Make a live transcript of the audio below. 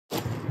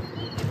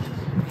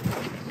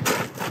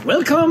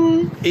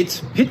Welcome!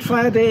 It's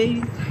Pitfire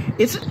Day.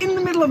 It's in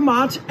the middle of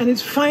March and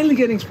it's finally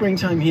getting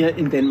springtime here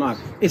in Denmark.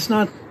 It's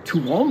not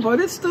too warm, but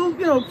it's still,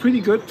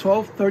 pretty good,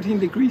 12, 13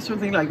 degrees,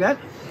 something like that.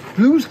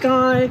 Blue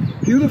sky,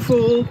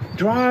 beautiful,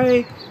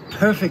 dry,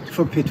 perfect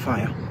for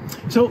Pitfire.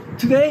 So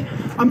today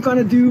I'm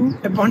gonna do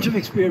a bunch of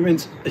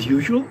experiments as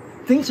usual.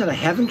 Things that I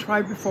haven't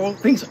tried before,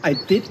 things I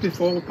did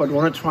before but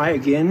want to try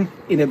again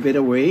in a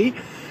better way.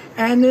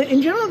 And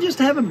in general, just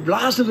have a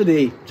blast of a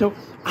day. So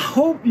I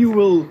hope you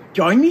will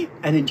join me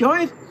and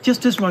enjoy it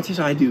just as much as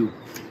I do.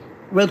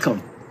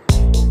 Welcome.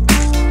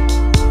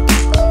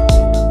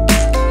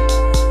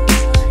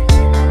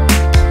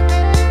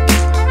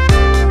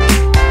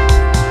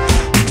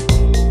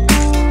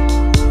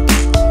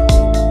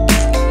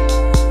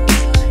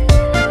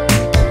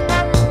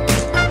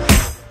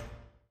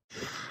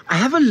 I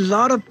have a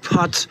lot of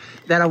pots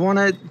that I want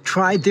to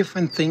try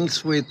different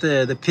things with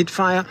the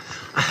Pitfire.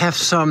 I have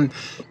some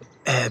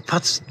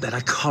pots that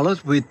are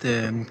colored with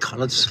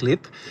colored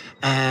slip.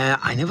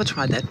 I never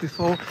tried that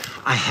before.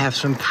 I have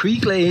some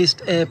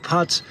pre-glazed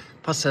pots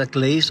that are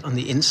glazed on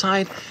the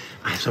inside.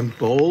 I have some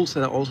bowls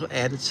that I also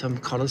added some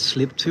colored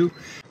slip to.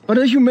 But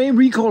as you may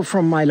recall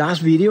from my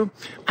last video,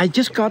 I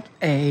just got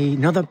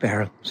another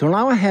barrel. So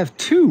now I have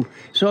two.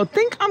 So I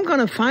think I'm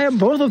gonna fire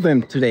both of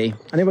them today.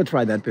 I never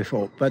tried that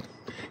before, but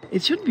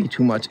it shouldn't be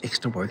too much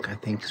extra work, I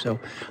think. So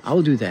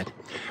I'll do that.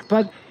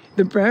 But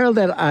the barrel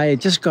that I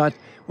just got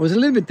was a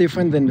little bit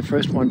different than the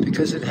first one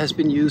because it has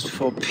been used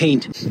for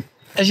paint.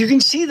 As you can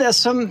see, there's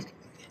some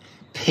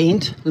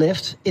paint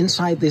left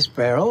inside this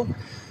barrel.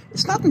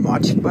 It's not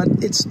much, but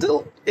it's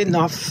still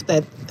enough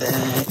that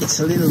it's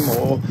a little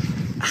more,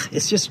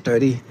 it's just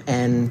dirty.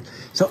 And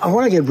so I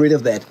want to get rid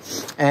of that.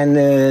 And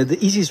the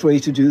easiest way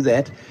to do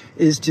that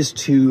is just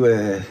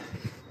to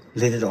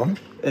let it on,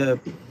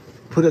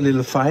 put a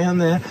little fire on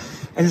there,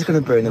 and it's going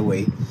to burn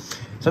away.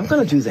 So I'm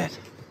going to do that.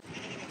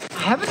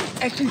 I haven't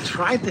actually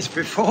tried this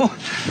before,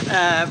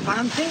 but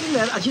I'm thinking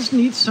that I just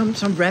need some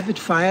rapid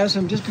fire. So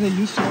I'm just going to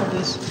use some of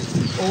this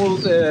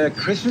old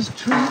Christmas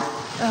tree.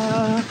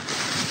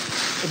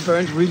 It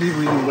burns really,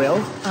 really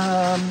well.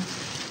 And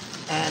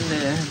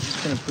I'm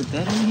just going to put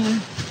that in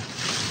here.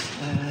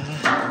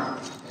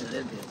 A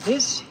little bit of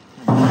this.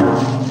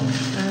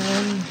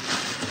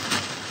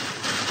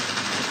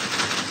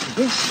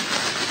 This.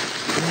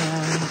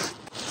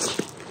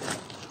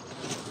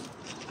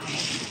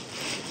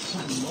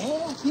 Some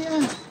more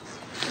here.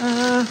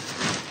 I'm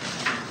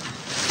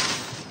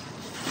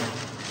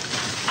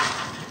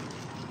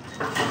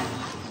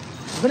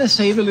gonna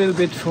save a little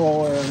bit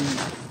for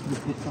the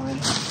Pitfire.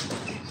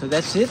 So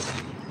that's it.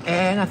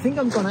 And I think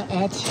I'm gonna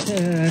add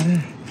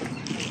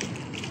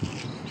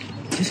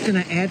just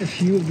gonna add a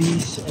few of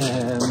these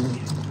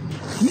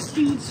heat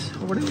beads,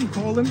 or whatever you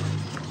call them,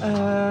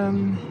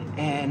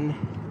 and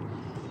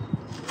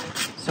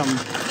some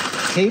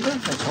paper.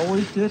 That's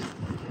always good.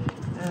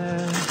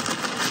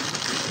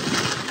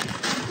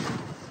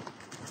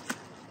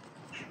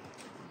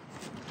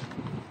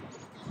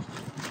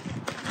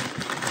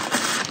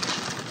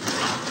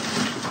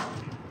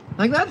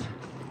 Like that,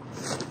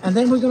 and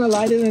then we're gonna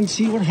light it and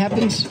see what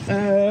happens.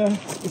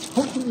 It's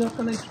hopefully not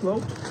gonna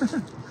explode.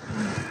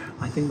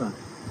 I think not.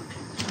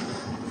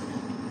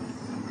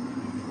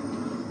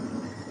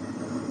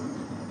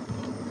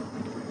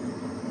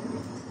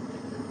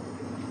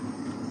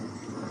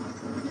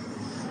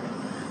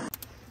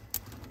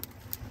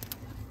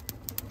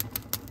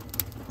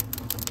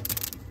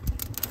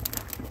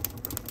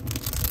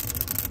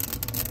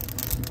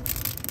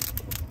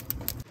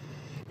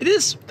 It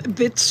is a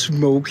bit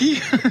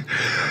smoky,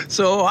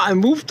 so I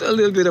moved a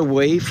little bit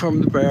away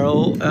from the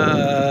barrel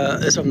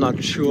as I'm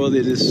not sure that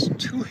it is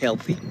too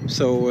healthy.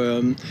 So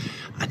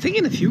I think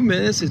in a few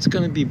minutes it's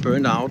going to be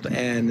burned out,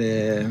 and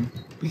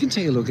we can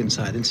take a look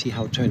inside and see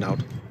how it turned out.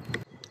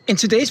 In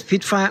today's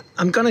Pitfire,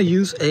 I'm going to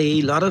use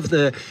a lot of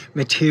the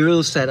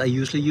materials that I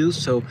usually use.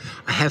 So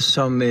I have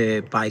some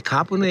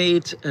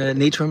bicarbonate,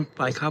 natron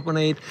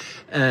bicarbonate,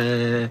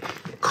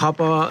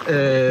 copper,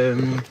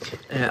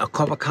 a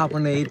copper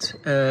carbonate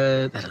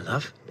that I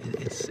love.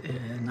 It's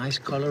nice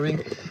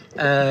coloring.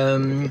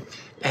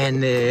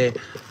 And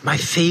my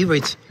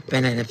favorite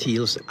banana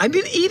peels. I've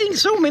been eating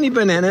so many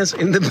bananas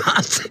in the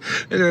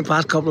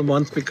past couple of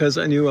months because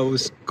I knew I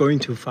was going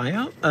to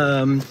fire.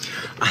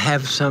 I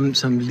have some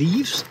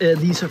leaves.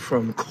 These are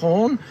from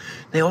corn.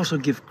 They also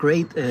give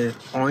great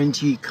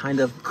orangey kind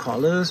of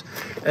colors.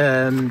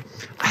 I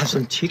have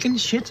some chicken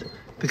shit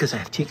because I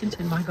have chickens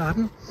in my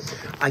garden.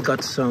 I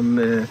got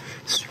some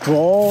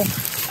straw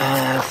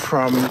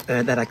from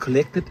that I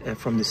collected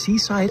from the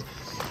seaside.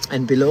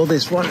 And below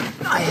this one,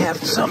 I have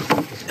some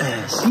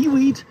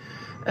seaweed.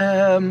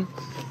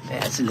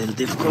 It's a little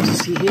difficult to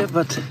see here,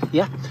 but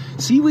yeah,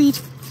 seaweed.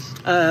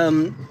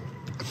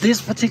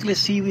 This particular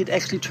seaweed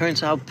actually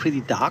turns out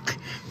pretty dark,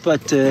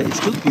 but it's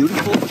still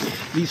beautiful.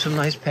 Leaves some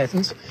nice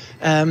patterns.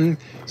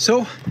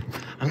 So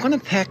I'm gonna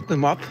pack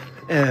them up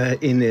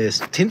in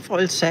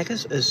tinfoil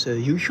saggars as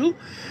usual,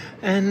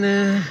 and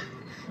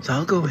so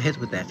I'll go ahead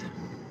with that.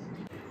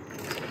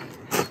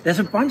 There's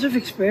a bunch of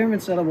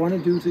experiments that I want to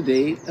do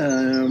today.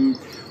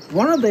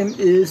 One of them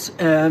is,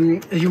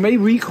 you may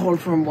recall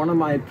from one of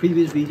my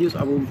previous videos,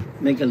 I will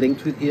make a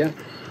link to it here.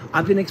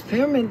 I've been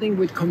experimenting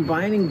with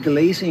combining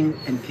glazing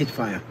and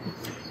Pitfire.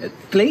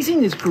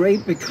 Glazing is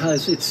great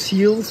because it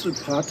seals the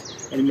pot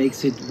and it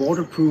makes it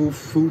waterproof,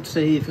 food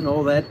safe and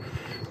all that.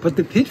 But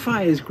the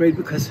Pitfire is great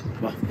because,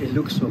 well, it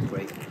looks so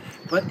great.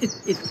 But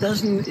it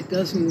doesn't,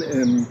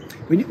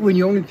 when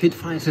you only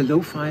Pitfire, it's a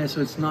low fire, so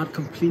it's not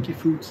completely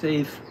food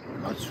safe.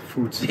 Not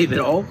food safe at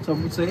all,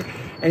 some would say,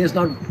 and it's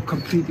not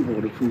completely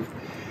waterproof.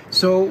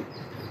 So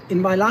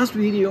in my last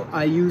video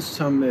I used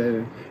some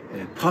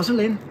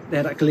porcelain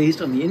that are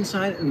glazed on the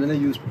inside, and then I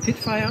used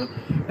Pitfire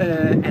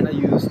and I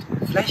used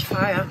flash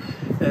fire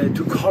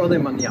to color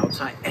them on the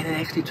outside, and it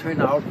actually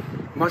turned out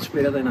much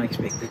better than I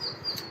expected.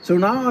 So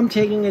now I'm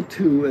taking it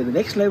to the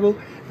next level.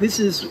 This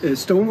is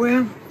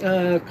stoneware,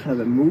 kind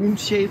of a moon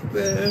shape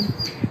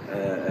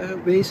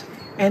base,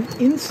 and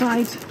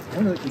inside, I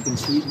don't know if you can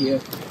see it here,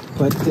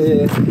 but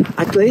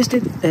I glazed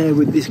it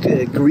with this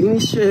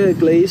greenish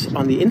glaze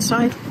on the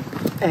inside,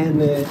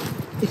 and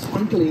it's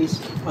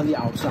unglazed on the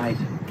outside.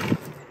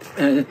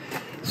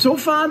 So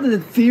far the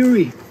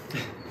theory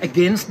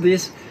against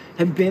this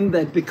have been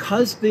that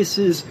because this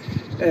is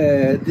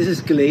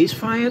glaze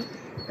fired,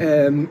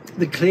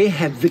 the clay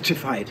have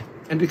vitrified,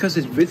 and because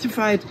it's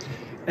vitrified,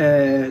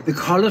 the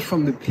colors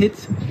from the pit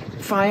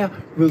fire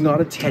will not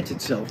attach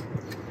itself.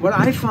 What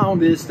I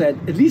found is that,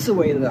 at least the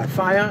way that I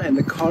fire and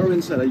the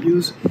colorants that I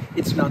use,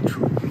 it's not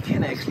true. You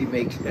can actually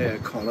make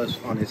colors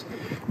on it.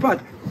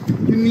 But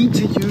you need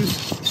to use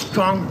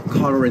strong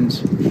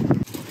colorants.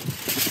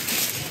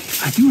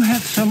 I do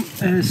have some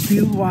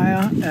steel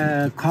wire,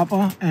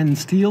 copper and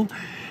steel.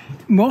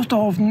 Most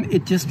often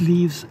it just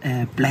leaves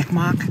a black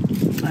mark.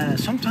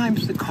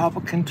 Sometimes the copper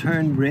can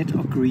turn red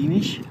or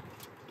greenish.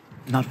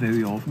 Not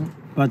very often,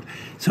 but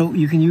so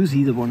you can use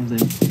either one of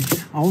them.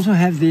 I also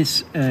have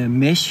this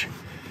mesh.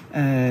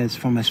 It's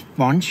from a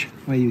sponge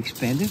where you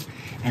expand it,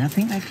 and I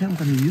think actually I'm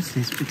going to use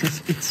this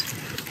because it's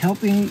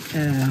helping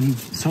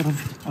sort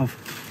of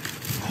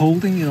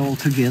holding it all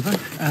together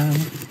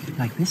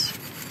like this,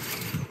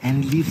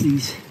 and leave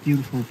these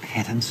beautiful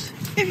patterns.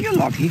 If you're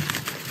lucky,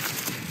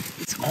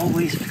 it's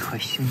always a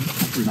question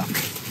of luck.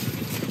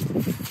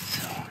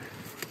 So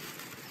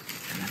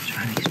I'm going to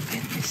try and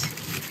expand this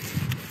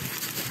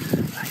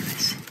like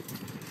this,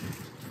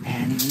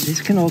 and this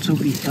can also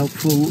be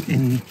helpful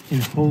in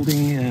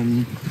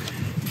holding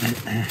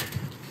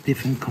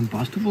different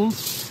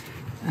combustibles,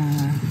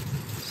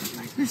 something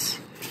like this.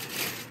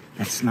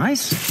 That's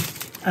nice.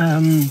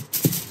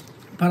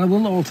 But I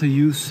will also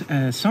use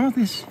some of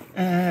this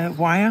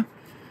wire.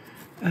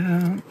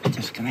 I'm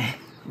just gonna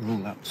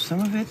roll out some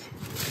of it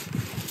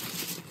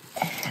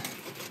and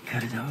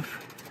cut it off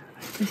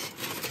like this.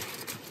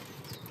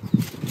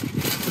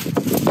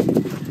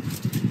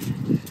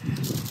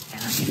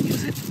 And I can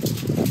use it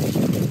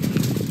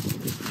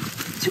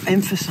to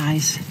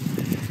emphasize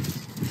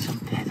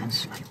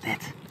like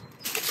that.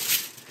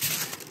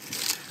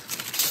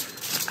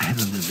 I have a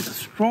little bit of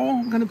straw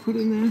I'm going to put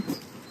in there.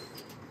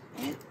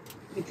 And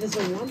because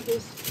I want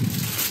this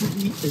to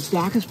be as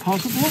dark as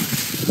possible,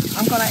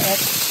 I'm going to add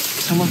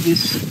some of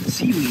this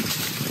seaweed.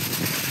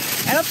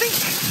 And I think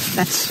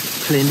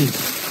that's plenty.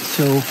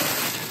 So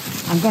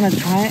I'm going to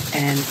try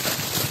and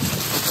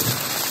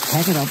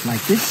pack it up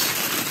like this.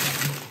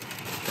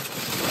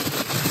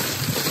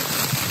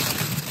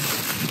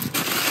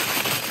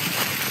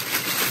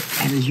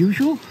 And as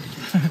usual,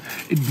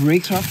 it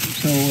breaks off,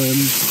 so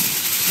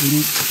we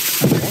need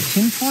some more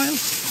tin foil.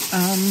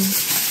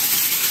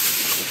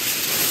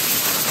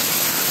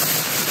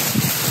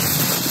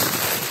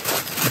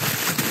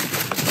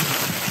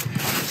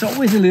 It's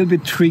always a little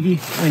bit tricky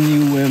when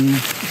you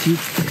see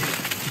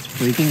it's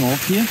breaking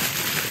off here,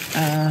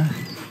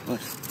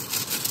 but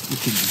you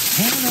can just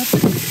pan it up.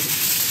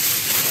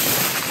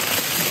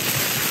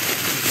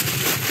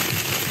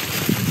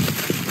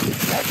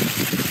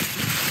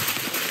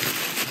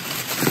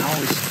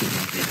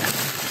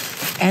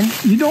 And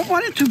you don't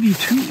want it to be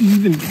too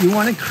even. You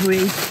want to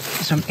create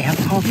some air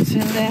pockets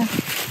in there,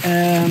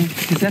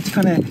 because that's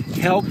going to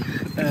help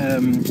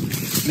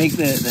make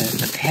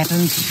the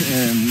patterns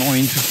more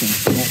interesting,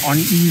 more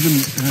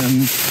uneven.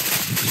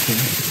 So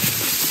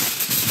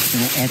I'm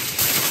going to add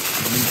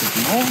a little bit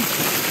more.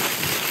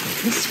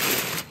 This.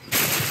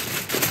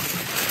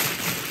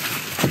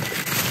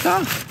 So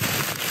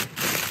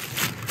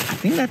I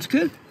think that's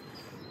good.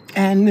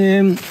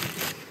 And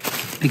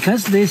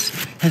because this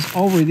has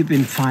already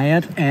been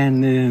fired,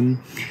 and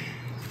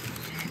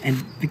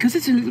because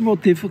it's a little more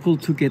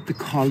difficult to get the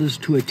colors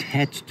to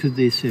attach to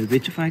this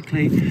vitrified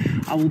clay,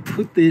 I will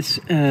put this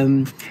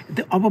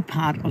the upper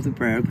part of the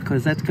barrel,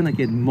 because that's going to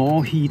get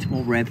more heat,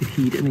 more rapid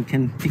heat, and it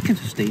can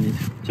sustain it.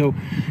 So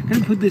I'm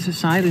going to put this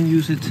aside and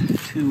use it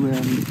to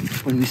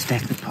when we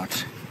stack the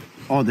pots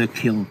or the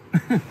kiln.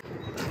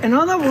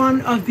 Another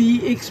one of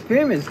the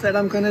experiments that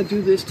I'm going to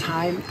do this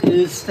time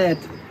is that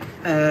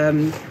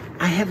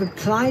I have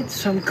applied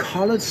some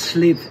colored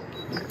slip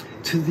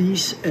to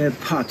these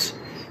pots.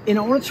 in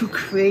order to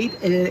create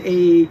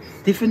a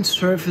different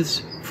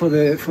surface for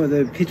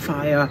the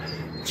Pitfire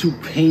to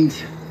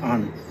paint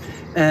on.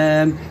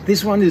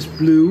 This one is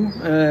blue.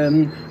 I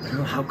don't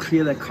know how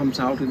clear that comes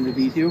out in the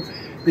video.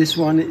 This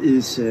one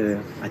is,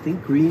 I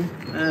think, green.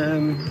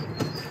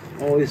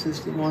 Or is this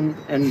the one?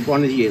 And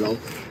one is yellow.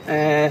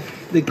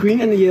 The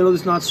green and the yellow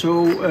is not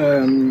so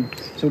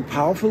so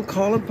powerful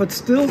color, but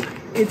still,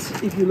 it's,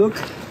 if you look,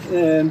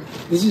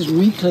 this is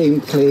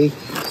reclaimed clay.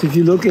 So if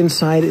you look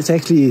inside, it's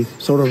actually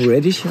sort of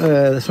reddish.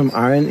 There's some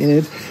iron in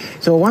it.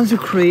 So I want to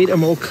create a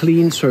more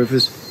clean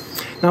surface.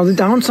 Now the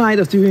downside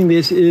of doing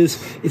this is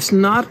it's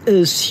not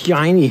as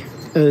shiny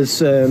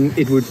as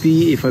it would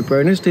be if I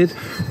burnished it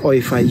or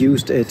if I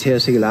used Terra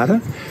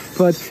Sigilata,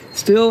 but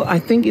still I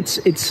think it's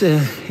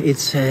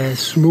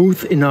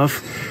smooth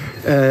enough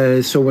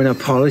so when I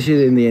polish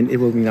it in the end it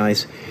will be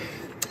nice.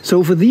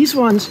 So for these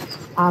ones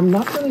I'm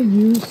not going to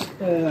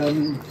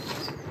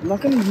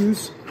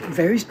use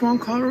very strong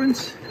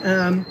colorants,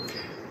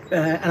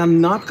 and I'm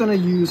not going to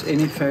use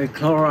any Ferric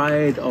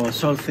chloride or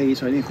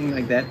sulfates or anything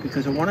like that,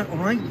 because I want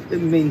to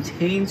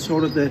maintain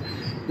sort of the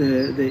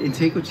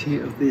integrity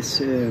of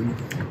this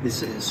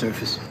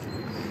surface.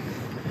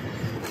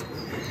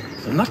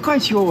 So I'm not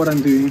quite sure what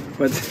I'm doing,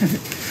 but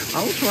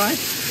I'll try.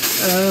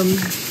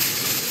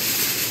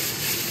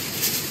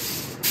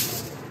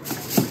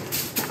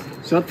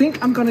 So I think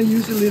I'm going to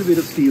use a little bit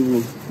of steel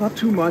wool, not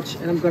too much,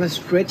 and I'm going to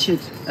stretch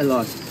it a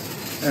lot.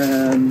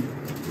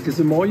 Because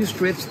the more you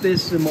stretch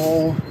this, the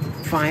more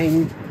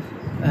fine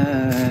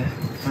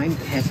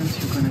patterns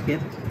you're gonna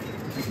get,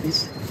 like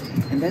this,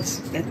 and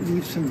that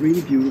leaves some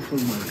really beautiful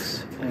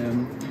marks.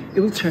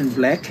 It will turn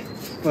black,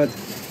 but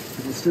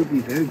it will still be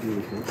very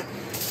beautiful.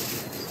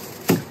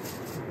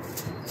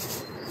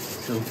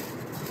 So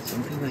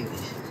something like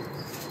this,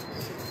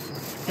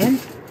 and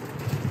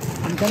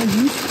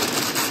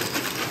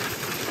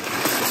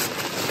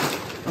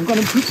I'm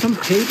gonna put some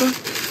paper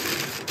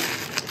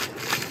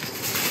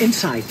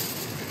inside,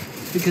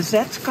 because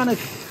that's gonna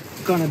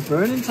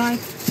burn inside,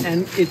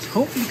 and it's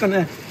hopefully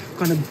gonna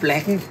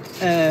blacken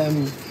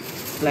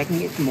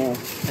it more.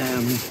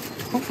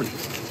 Hopefully.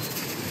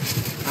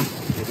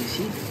 Let me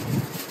see.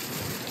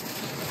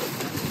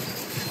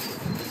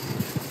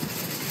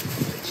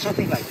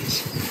 Something like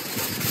this.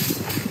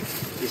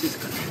 This is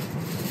gonna be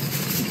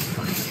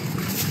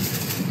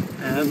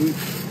fine.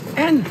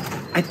 And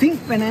I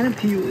think banana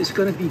peel is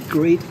gonna be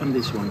great on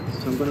this one,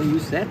 so I'm gonna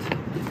use that.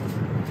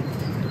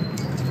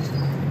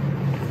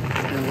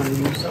 I'm going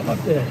to use some of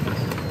the,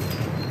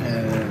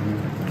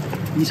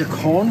 these are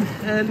corn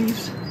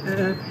leaves.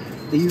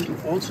 They usually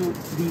also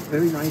leave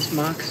very nice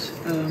marks.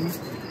 I'm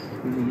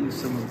going to use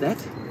some of that.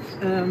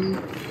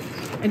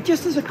 And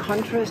just as a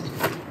contrast,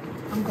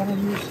 I'm going to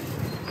use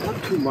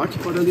not too much,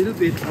 but a little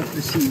bit of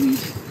the seaweed.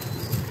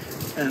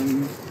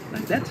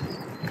 Like that.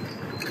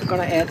 I'm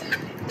going to add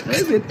a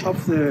little bit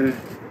of the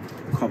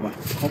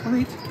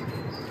carbonate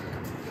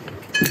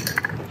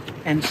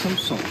and some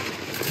salt.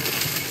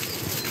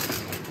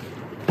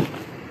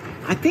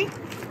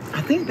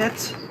 I think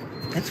that's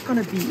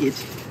gonna be it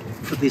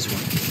for this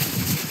one.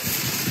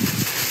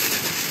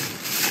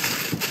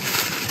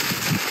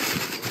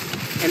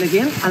 And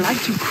again, I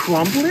like to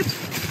crumble it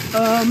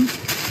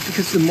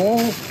because the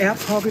more air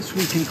pockets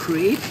we can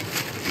create,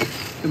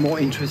 the more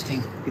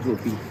interesting it will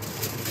be.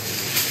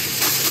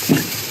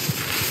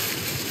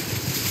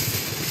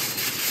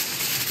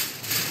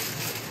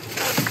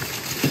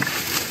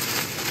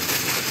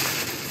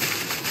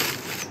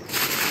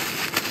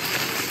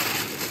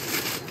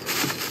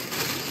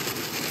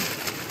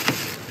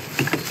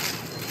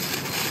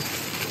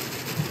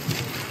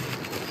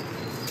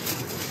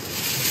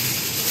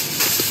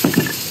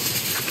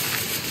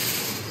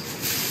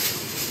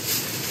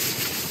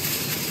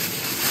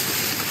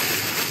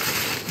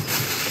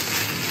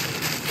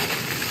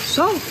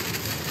 So,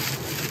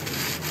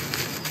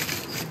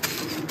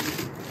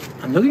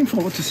 I'm looking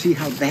forward to see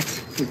how that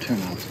will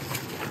turn out.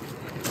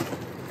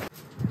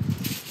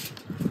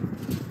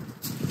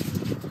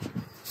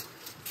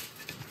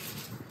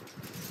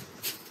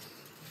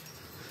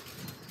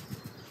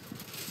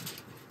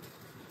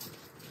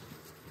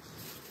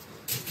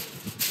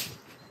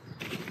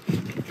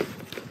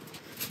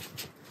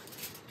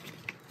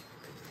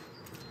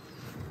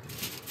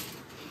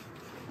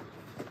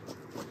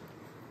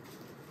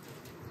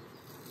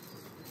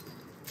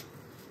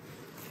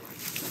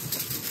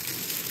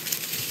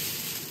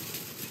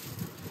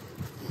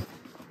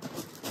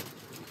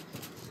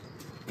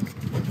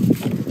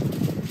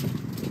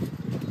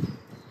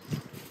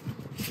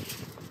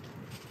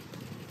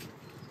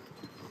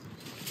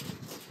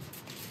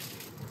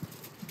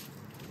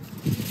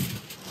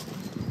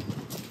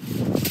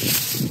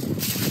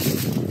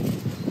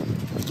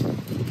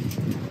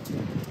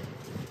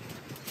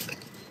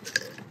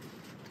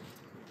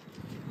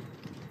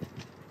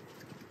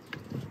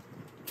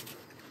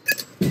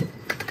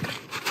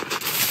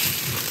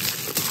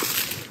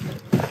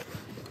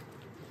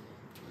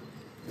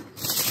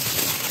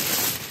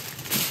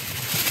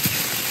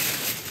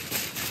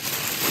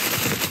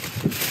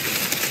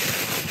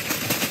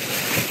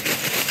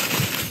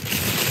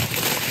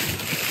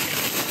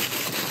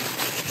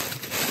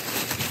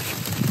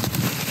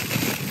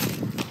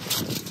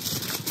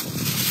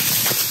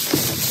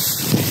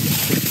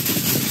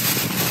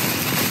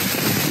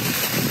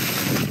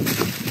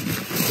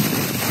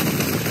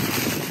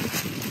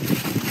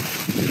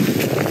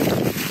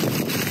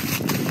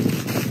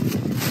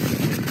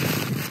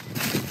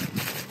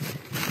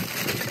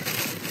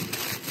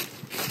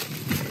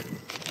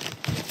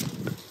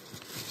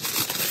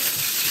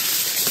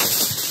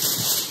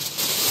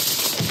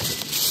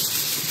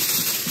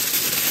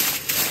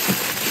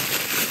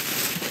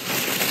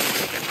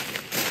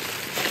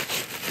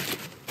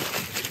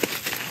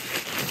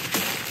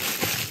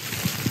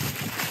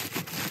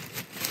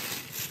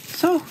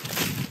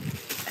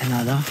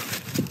 another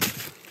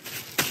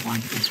one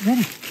is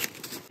ready.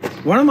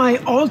 One of my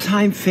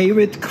all-time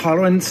favorite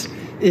colorants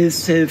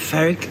is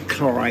Ferric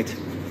Chloride.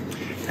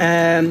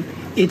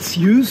 It's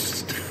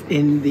used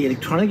in the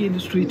electronic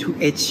industry to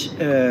etch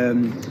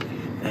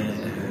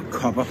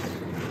copper.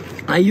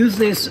 I use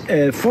this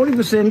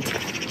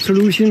 40%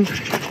 solution.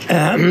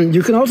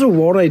 You can also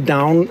water it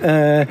down,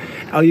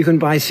 or you can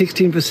buy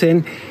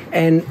 16%.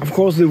 And of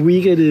course, the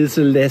weaker it is,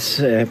 the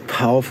less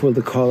powerful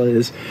the color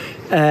is.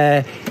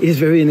 It is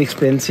very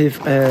inexpensive.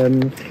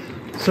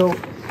 So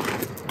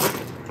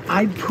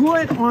I pour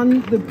it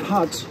on the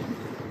pot,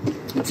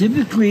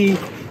 typically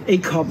a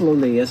couple of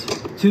layers.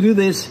 To do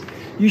this,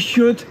 you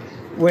should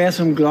wear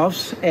some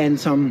gloves and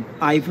some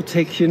eye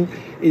protection.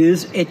 It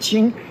is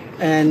etching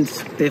and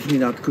definitely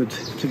not good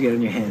to get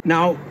on your hand.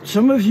 Now,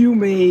 some of you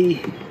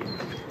may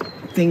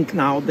think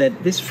now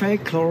that this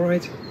ferric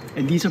chloride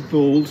and these are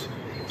bowls,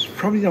 it's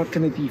probably not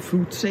going to be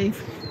food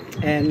safe,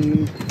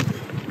 and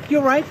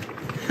you're right.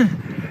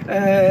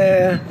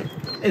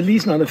 At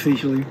least not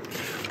officially.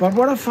 But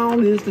what I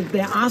found is that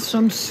there are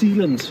some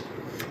sealants,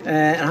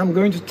 and I'm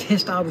going to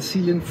test out a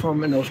sealant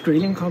from an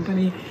Australian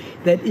company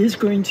that is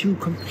going to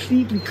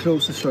completely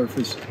close the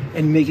surface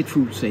and make it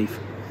food safe.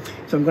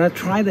 So I'm going to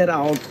try that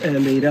out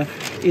later.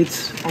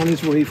 It's on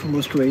its way from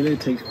Australia.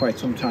 It takes quite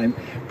some time,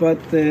 but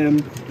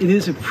it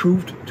is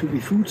approved to be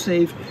food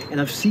safe, and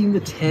I've seen the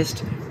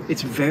test.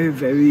 It's very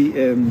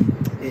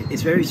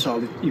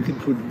solid. You can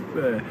put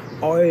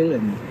oil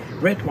and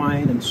red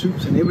wine and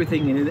soups and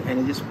everything in it, and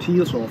it just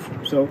peels off.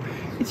 So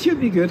it should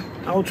be good.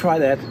 I'll try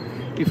that.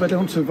 If I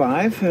don't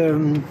survive,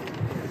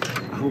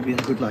 I hope you have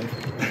a good life.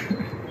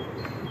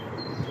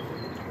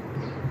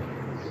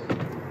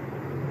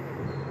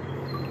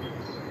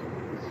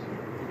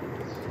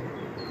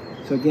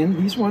 So again,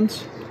 these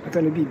ones are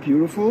going to be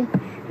beautiful,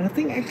 and I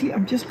think actually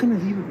I'm just going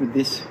to leave it with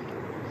this.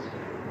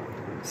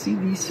 See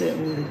these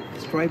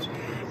stripes?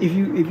 If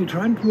you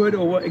try and pour it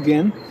over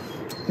again,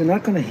 they're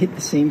not going to hit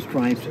the same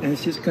stripes, and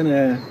it's just going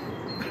to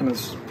kind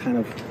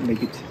of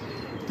make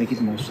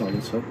it more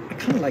solid. So I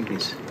kind of like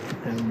this.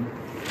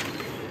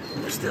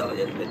 There's still a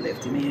little bit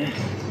left in here.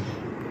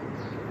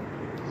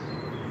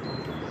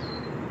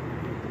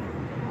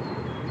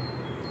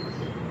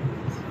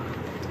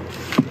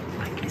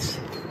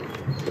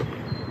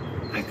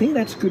 I think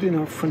that's good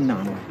enough for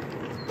now.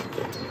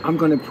 I'm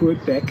going to pour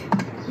it back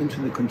into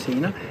the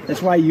container.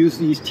 That's why I use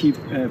these cheap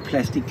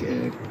plastic,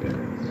 I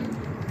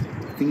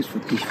think it's for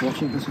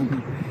dishwashing or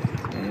something.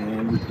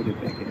 And we put it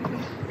back in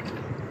there.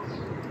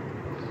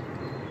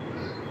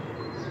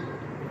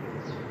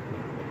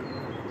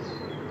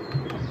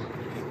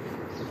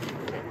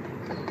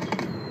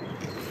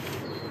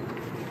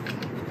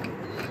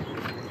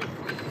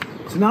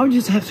 So now you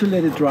just have to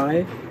let it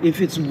dry.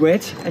 If it's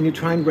wet and you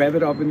try and wrap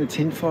it up in the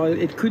tin foil,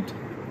 it could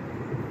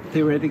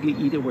theoretically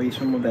eat away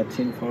some of that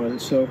tin foil.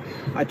 So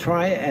I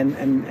try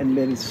and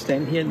let it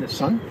stand here in the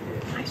sun,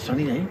 nice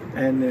sunny day,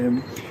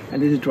 and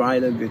let it dry a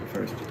little bit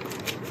first.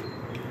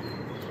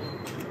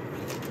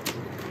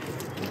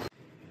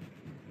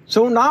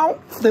 So now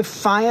the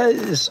fire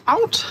is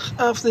out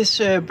of this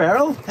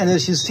barrel, and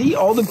as you see,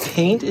 all the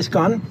paint is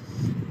gone.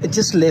 It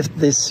just left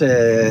this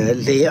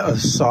layer of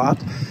sod,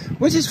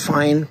 which is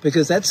fine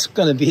because that's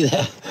going to be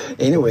there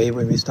anyway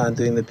when we start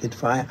doing the pit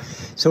fire.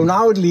 So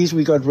now at least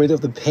we got rid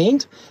of the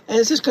paint, and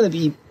it's just going to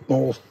be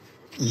more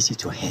easy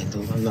to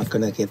handle. I'm not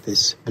going to get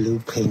this blue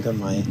paint on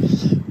my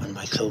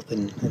clothes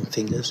and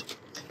fingers.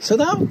 So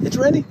now it's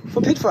ready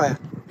for pit fire.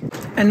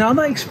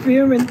 Another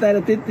experiment that I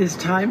did this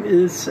time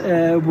is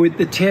with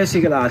the Terra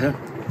Sigilata.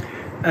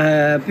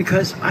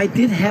 Because I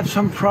did have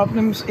some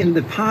problems in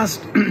the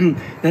past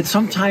that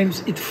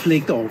sometimes it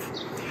flaked off.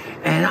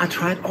 And I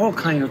tried all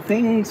kinds of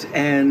things,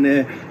 and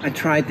I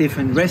tried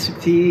different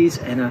recipes,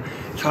 and I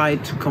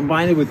tried to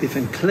combine it with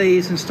different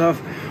clays and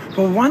stuff.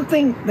 But one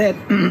thing that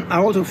I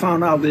also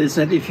found out is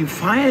that if you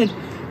fire it,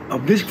 or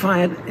brisk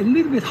fire it a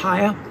little bit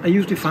higher, I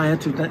usually fire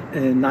to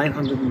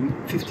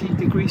 950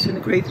 degrees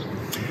centigrade.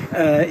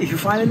 If you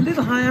fire it a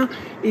little higher,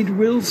 it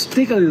will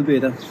stick a little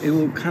bit. It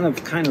will kind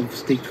of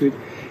stick to it.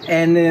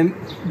 And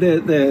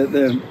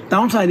the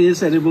downside is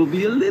that it will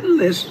be a little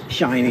less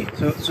shiny.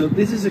 So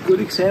this is a good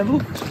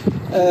example.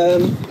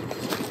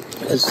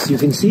 As you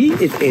can see,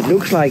 it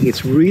looks like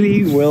it's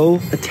really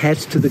well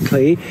attached to the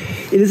clay.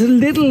 It is a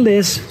little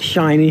less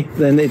shiny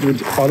than it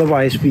would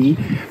otherwise be,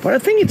 but I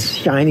think it's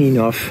shiny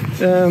enough.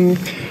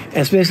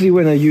 Especially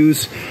when I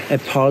use a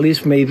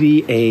polish,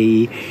 maybe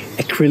a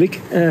acrylic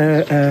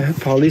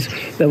polish,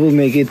 that will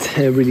make it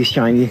really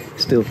shiny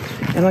still.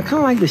 And I kind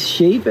of like the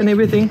shape and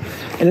everything.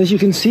 And as you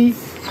can see,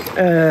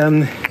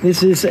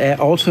 this is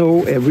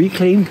also a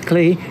reclaimed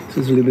clay,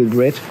 so it's a little bit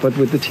red, but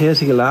with the Terra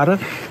Sigilata,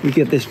 we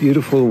get this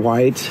beautiful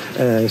white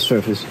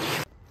surface.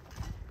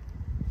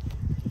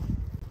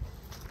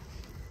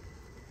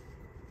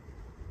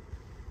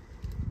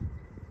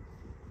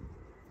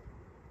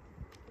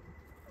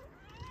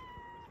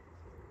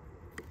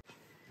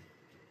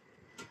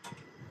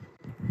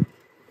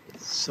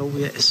 So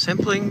we are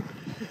assembling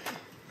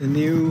the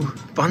new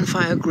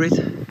bonfire grid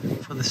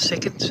for the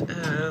second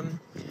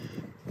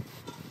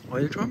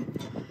oil drum.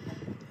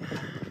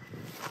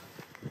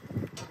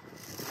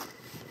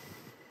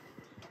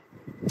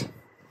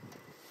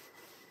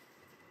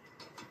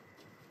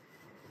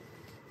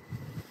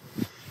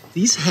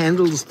 These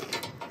handles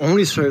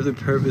only serve the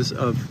purpose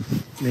of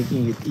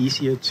making it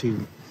easier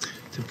to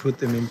put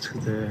them into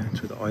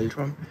the oil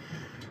drum.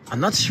 I'm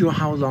not sure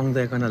how long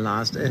they're gonna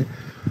last. I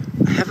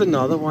have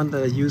another one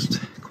that I used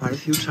quite a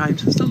few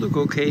times. It still look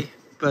okay,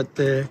 but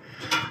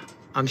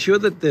I'm sure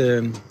that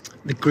the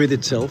grid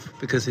itself,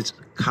 because it's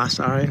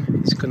cast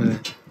iron, it's gonna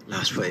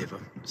last forever.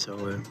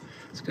 So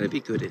it's gonna be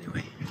good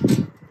anyway.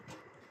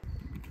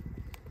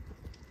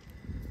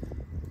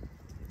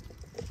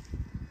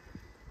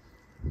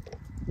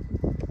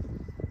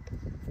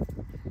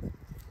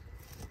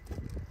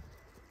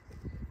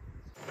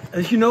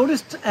 As you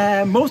noticed,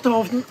 most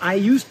often I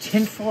use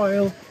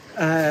tinfoil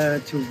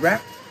to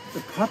wrap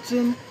the pots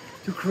in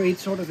to create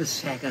sort of a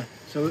saggar,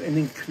 so an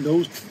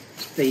enclosed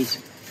space.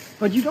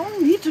 But you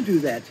don't need to do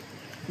that.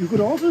 You could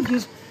also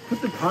just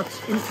put the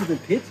pots into the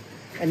pit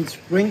and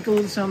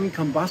sprinkle some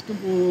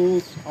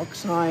combustibles,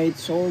 oxide,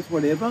 salts,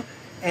 whatever,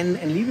 and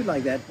leave it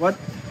like that. What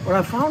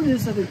I found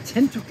is that it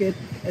tends to get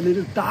a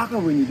little darker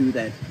when you do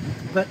that.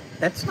 But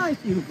that's nice.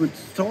 You can put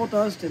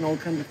sawdust and all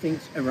kinds of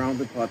things around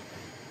the pot.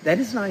 That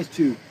is nice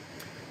too.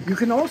 You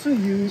can also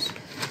use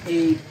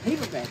a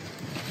paper bag.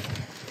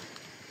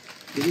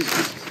 This is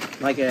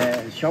just like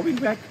a shopping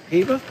bag,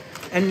 paper,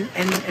 and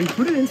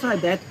put it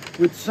inside that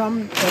with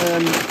some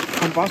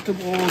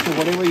combustibles or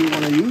whatever you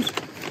want to use.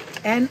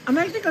 And I'm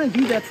actually going to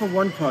do that for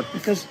one pot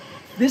because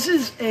this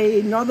is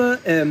another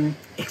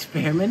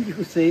experiment, you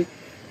could say.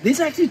 This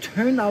actually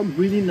turned out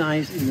really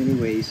nice in many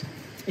ways.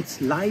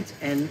 It's light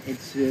and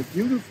it's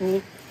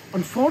beautiful.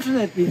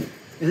 Unfortunately,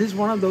 this is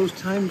one of those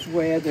times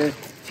where the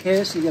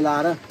Terra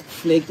Sigilata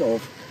flaked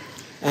off,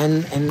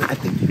 and I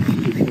think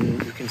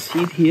you can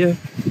see it here,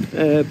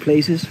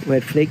 places where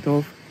it flaked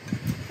off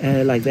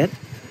like that,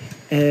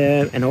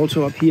 and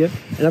also up here.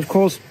 And of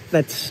course,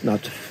 that's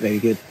not very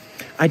good.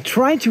 I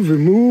tried to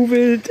remove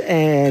it,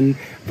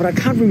 but I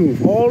can't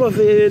remove all of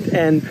it.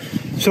 And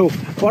so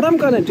what I'm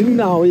gonna do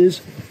now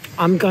is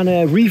I'm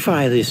gonna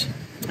refire this,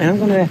 and I'm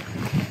gonna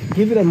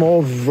give it a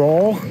more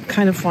raw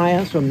kind of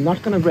fire. So I'm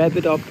not gonna wrap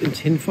it up in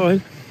tinfoil.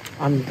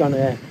 I'm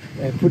gonna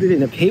put it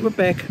in a paper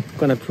bag. I'm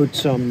gonna put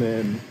some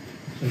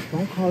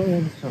strong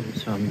colorants,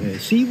 some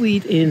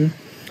seaweed in,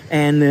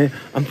 and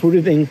I'm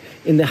putting it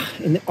in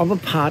the upper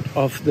part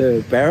of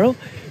the barrel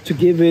to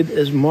give it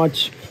as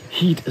much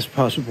heat as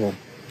possible.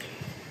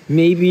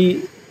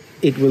 Maybe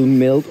it will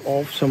melt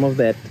off some of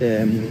that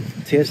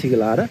Terra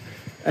Sigilata.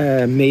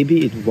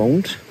 Maybe it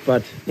won't,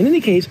 but in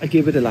any case, I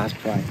give it a last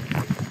try.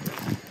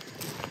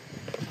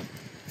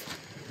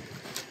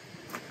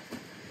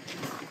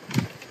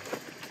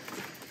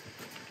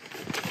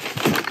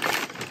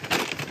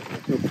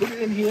 So put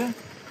it in here.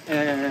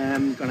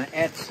 I'm gonna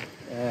add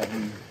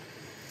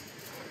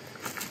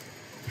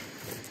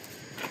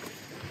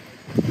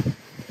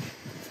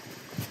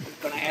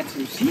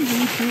some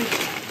seaweed to it.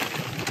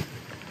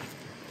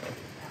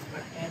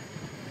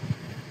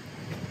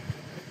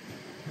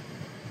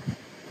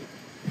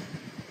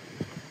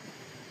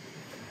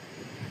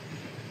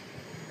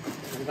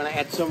 I'm gonna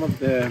add some of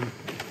the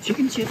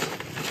chicken chips.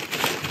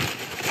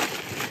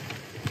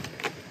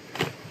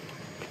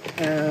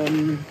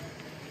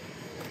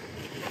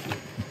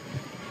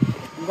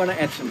 I'm gonna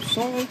add some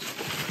salt,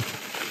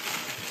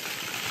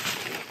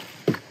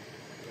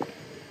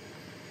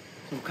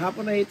 some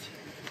carbonate,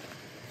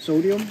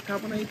 sodium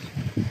carbonate,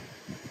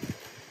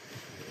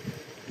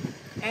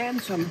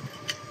 and some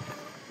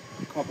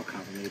copper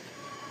carbonate.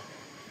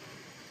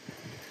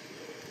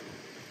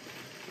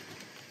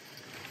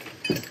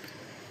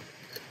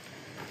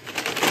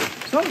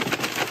 So,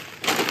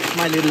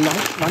 my little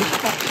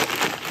lunchbox.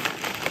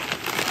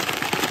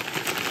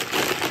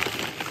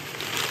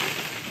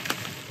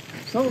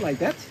 So like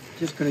that,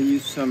 just gonna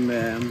use some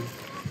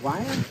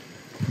wire,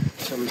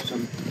 some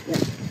string.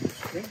 Just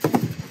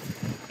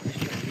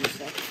gonna use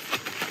that.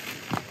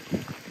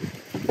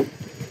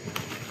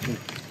 So,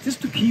 just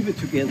to keep it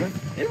together.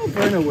 It will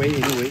burn away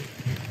anyway,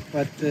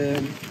 but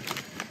it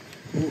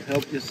will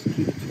help just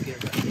keep it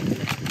together in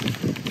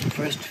the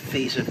first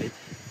phase of it.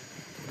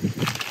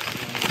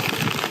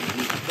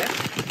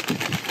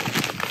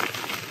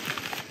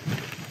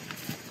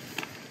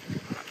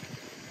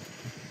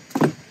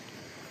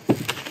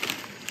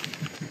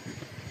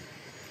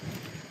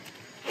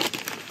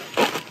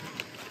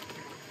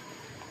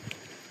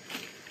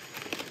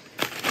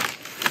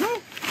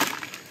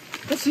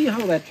 Let's see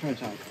how that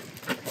turns out.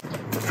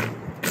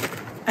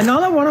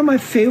 Another one of my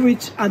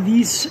favorites are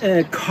these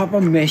copper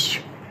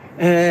mesh.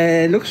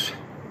 Looks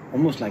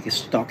almost like a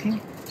stocking,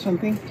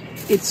 something.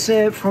 It's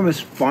from a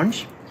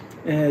sponge.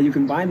 You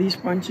can buy these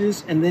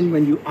sponges, and then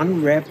when you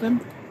unwrap them,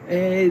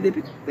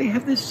 they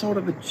have this sort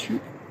of a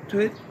tube to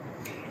it,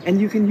 and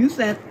you can use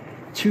that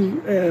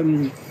to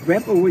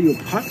wrap over your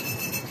pot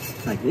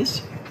like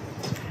this.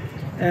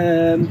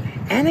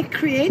 And it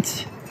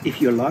creates, if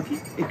you're lucky,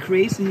 it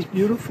creates these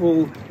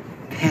beautiful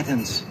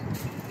patterns.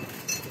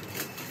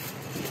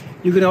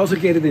 You can also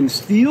get it in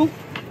steel.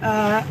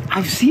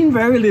 I've seen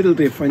very little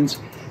difference.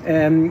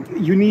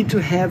 You need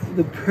to have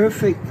the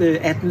perfect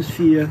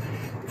atmosphere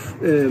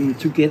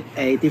to get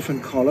a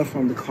different color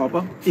from the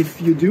copper.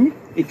 If you do,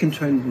 it can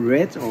turn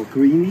red or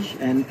greenish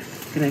and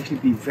can actually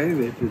be very,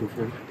 very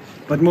beautiful.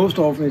 But most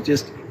often it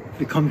just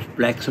becomes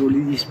black, so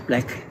these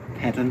black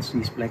patterns,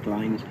 these black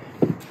lines,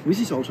 which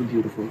is also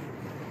beautiful.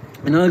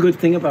 Another good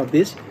thing about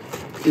this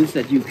is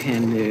that you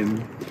can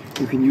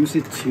use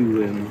it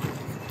to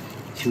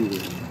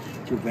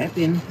wrap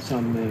in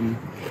some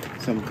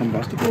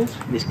combustibles.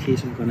 In this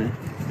case, I'm gonna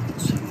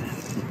put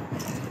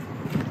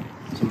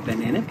some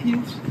banana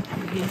peels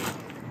in here.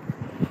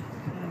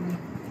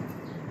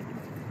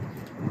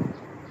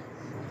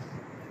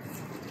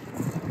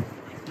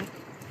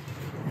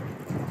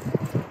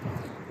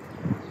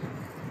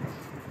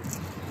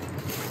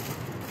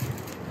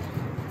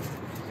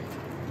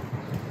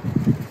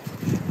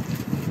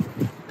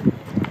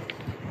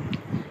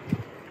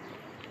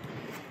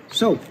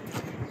 So,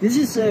 this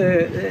is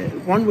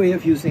one way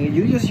of using it.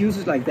 You just use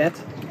it like that,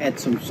 add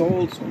some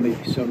salt or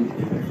maybe some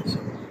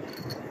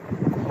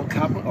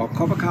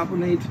copper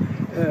carbonate,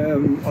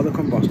 other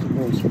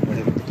combustibles,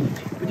 whatever.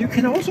 But you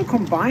can also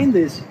combine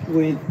this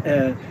with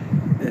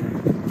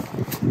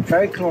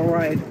Ferric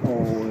chloride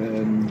or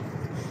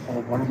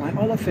one of my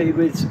other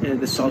favorites,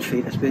 the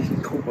sulfate, especially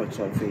cobalt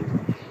sulfate.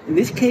 In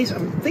this case, I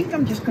think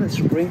I'm just going to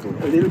sprinkle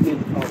a little bit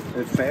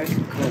of Ferric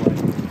chloride.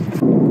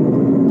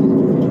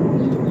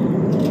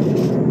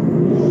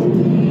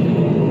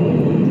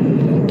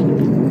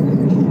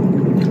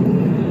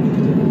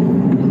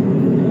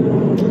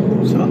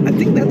 I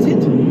think that's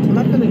it. I'm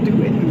not going to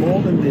do any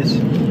more than this.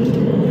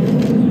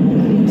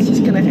 It's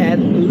just going to add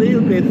a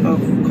little bit of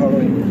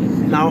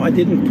coloring. Now, I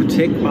didn't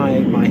protect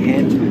my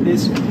hand with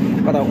this,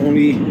 but I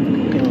only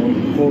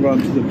hold on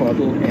to the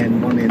bottle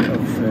and one end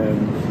of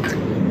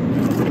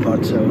the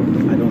pot, so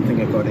I don't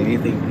think I got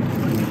anything.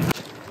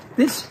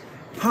 This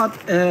pot,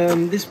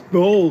 this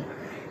bowl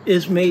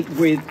is made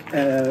with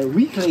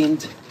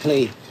reclaimed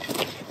clay.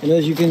 And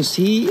as you can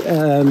see,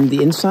 the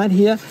inside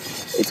here,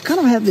 it's kind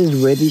of have this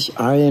reddish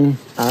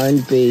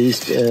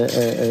iron-based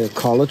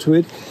color to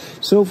it.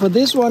 So for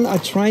this one, I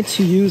tried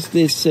to use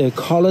this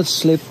colored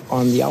slip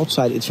on the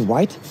outside. It's a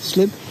white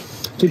slip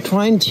to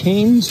try and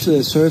change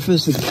the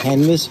surface, the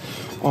canvas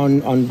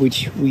on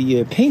which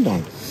we paint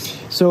on.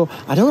 So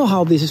I don't know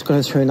how this is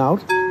going to turn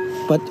out,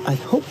 but I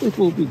hope it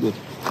will be good.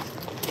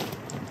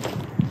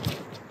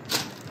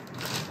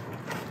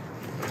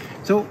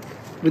 So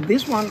with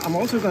this one, I'm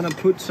also going to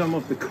put some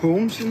of the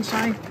cones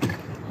inside.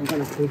 I'm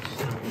going to put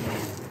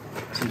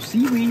some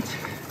seaweed.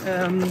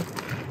 I'm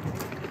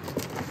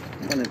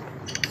going to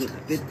put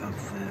a bit of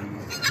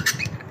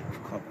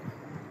copper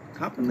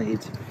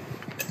carbonate,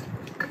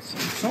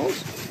 some salt,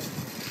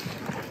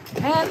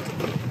 and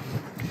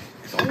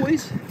as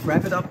always,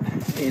 wrap it up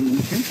in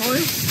tin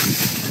foil.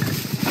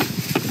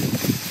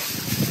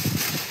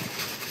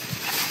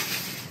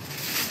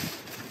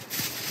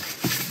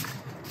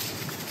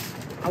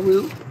 I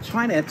will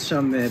try and add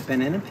some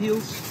banana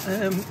peels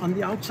on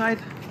the outside.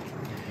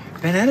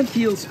 Banana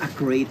peels are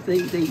great. They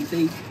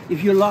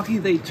if you're lucky,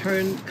 they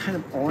turn kind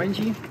of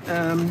orangey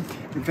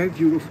in a very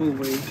beautiful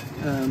way.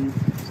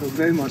 So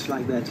very much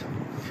like that.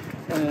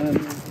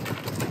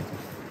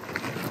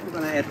 We're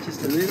gonna add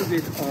just a little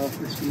bit of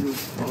the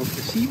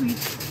seaweed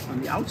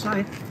on the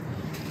outside,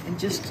 and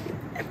just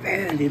a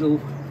very little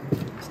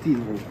steel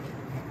wool.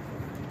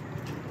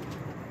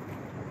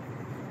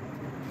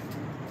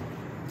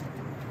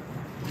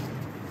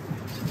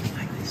 Something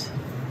like this.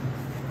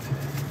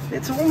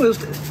 It's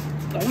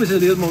always a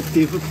little more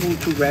difficult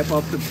to wrap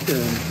up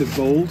the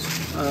bowls,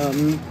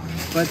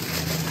 but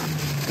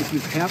if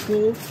you're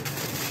careful,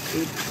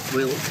 it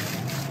will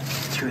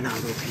turn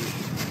out okay.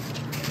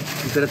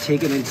 You gotta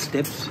take it in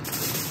steps.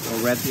 Or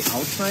wrap the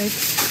outside,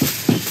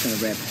 just gonna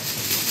wrap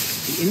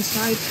the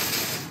inside.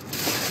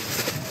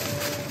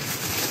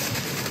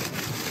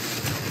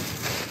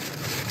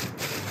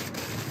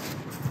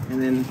 And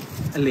then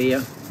a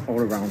layer all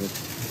around it.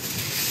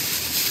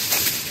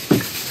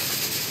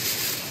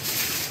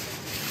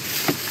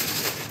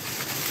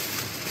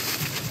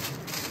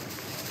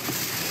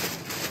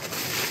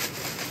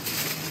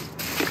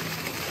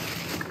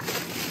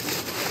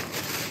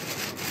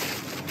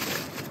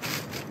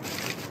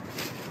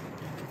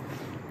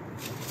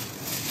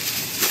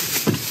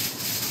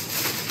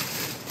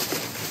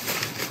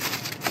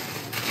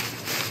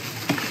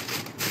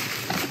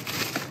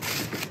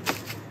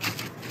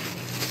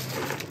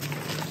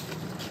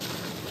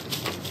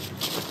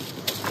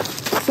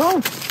 So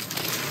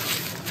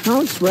now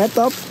it's wrapped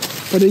up,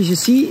 but as you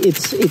see,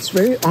 it's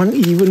very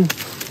uneven,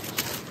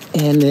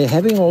 and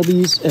having all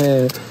these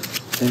air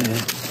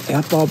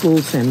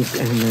bubbles and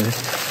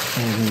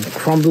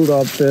crumbled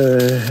up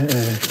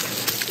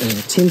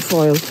tin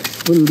foil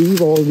will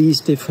leave all these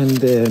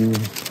different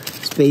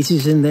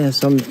spaces in there.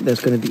 Some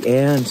there's going to be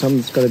air, and some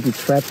it's going to be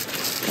trapped,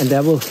 and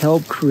that will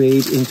help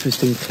create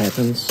interesting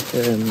patterns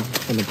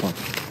on the pot.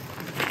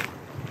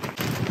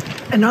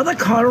 Another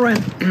colorant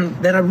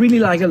that I really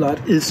like a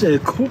lot is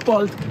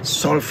cobalt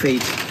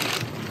sulfate.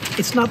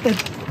 It's not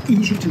that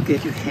easy to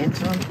get your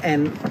hands on,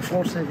 and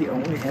unfortunately I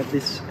only have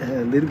this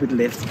little bit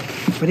left,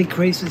 but it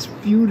creates this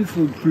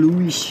beautiful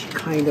bluish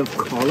kind of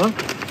color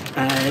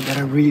that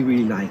I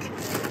really like.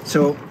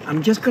 So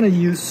I'm just going to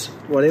use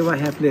whatever I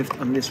have left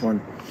on this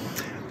one.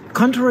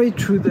 Contrary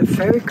to the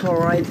Ferric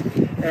chloride,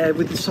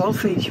 with the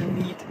sulfate you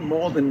need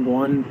more than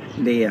one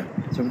layer.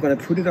 So I'm going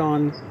to put it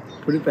on,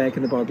 put it back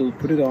in the bottle,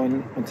 put it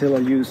on until I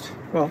used,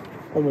 well,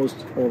 almost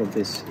all of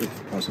this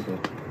if possible.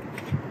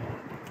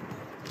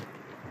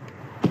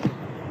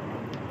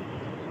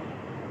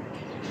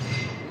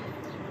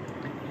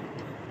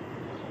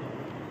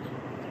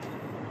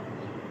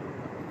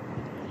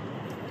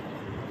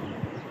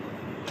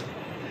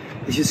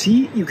 As you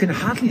see, you can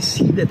hardly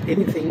see that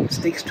anything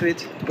sticks to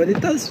it, but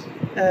it does.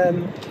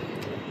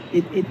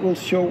 It will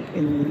show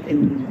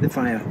in the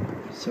fire.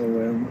 So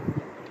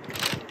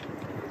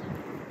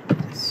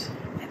let's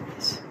add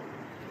this.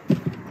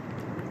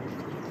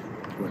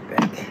 Put it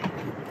back.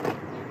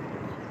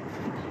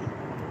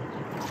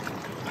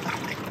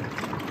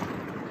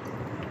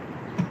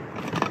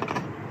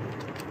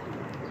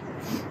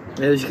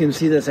 As you can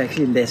see, there's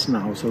actually less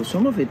now, so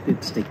some of it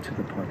did stick to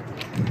the pot.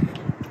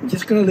 I'm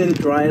just going to let it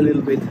dry a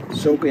little bit,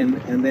 soak in,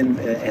 and then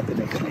add the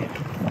next layer.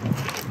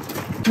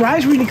 It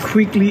dries really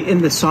quickly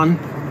in the sun.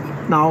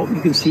 Now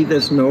you can see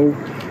there's no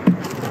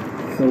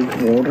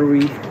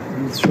watery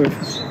on the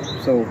surface,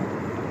 so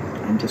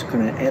I'm just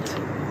going to add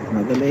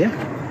another layer.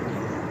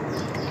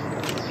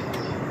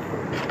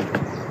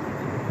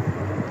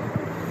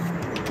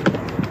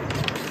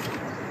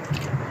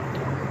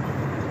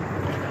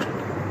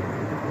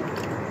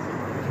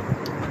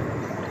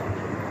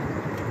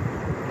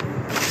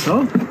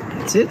 So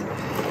that's it.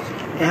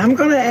 And I'm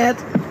gonna add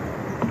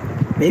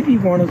maybe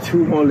 1 or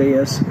 2 more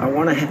layers. I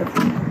want to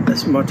have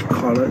as much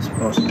color as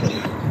possible.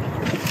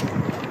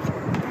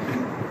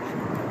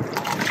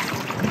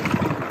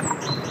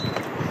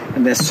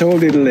 And there's so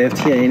little left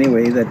here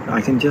anyway that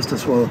I can just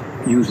as well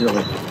use it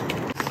all.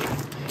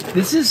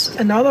 This is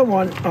another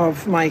one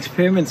of my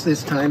experiments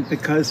this time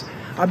because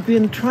I've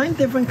been trying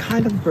different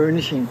kind of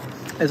burnishing.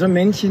 As I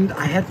mentioned,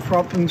 I had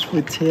problems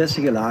with Terra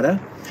Sigilata.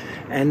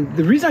 And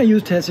the reason I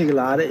use Terra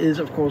Sigilata is,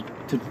 of course,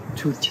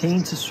 to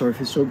change the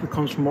surface so it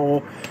becomes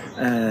more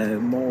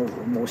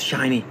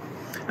shiny.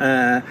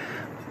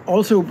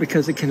 Also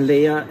because it can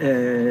layer,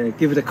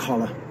 give it a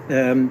color.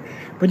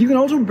 But you can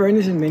also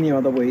burnish in many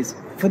other ways.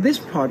 For this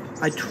pot,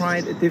 I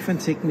tried a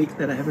different technique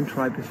that I haven't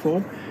tried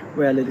before,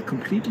 where I let it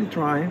completely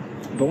dry,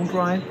 bone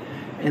dry,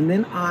 and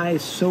then I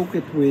soak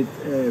it with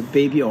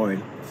baby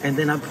oil, and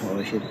then I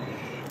polish it.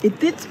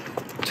 It did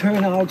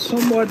turn out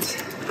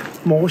somewhat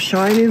more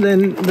shiny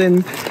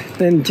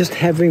than just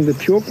having the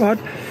pure pot.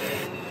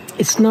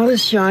 It's not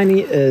as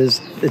shiny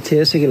as the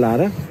Terra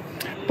Sigilata,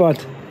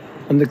 but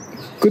on the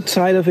good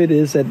side of it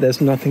is that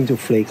there's nothing to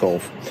flake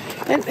off.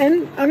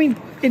 And I mean,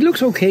 it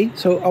looks okay,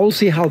 so I'll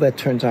see how that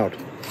turns out.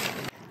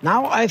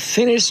 Now I've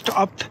finished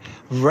up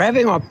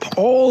wrapping up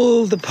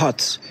all the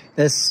pots.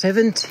 There's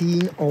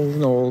 17 all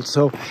in all,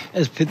 so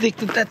as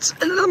predicted, that's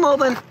a little more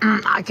than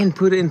I can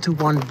put into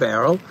one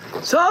barrel.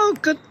 So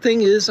good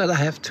thing is that I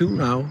have 2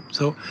 now,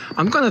 so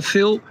I'm gonna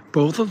fill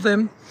both of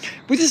them,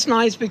 which is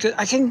nice because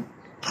I can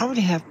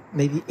probably have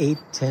maybe 8,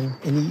 10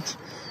 in each.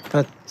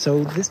 But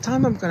so this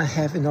time I'm gonna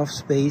have enough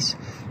space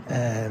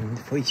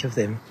for each of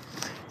them.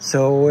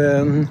 So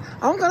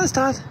I'm gonna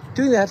start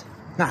doing that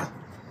now.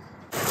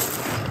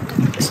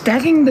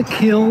 Stacking the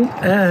kiln,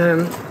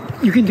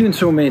 you can do in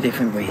so many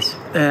different ways.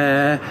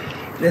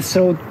 There's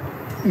so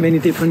many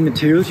different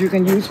materials you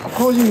can use. Of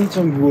course you need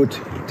some wood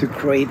to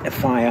create a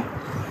fire,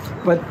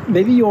 but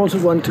maybe you also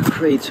want to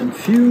create some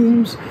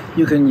fumes.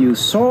 You can use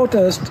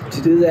sawdust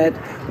to do that,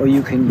 or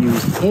you can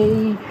use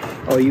hay,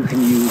 or you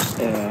can use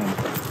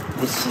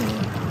this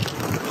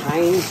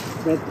pine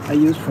that I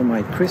use for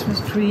my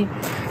Christmas tree.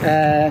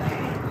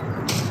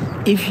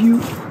 If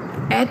you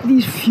add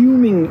these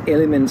fuming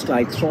elements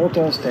like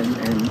sawdust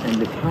and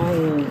the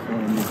pine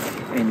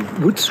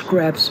and wood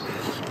scraps,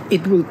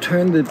 it will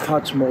turn the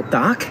pots more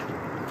dark.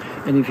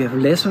 And if you have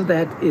less of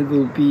that, it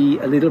will be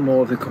a little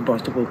more of the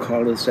combustible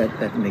colors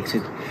that makes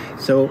it.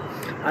 So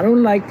I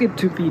don't like it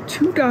to be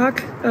too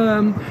dark.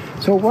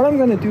 So what I'm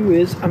going to do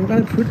is I'm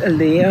going to put a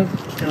layer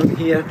down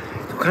here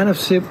to kind of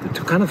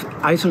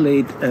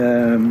isolate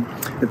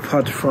the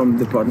pot from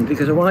the bottom,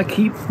 because I want to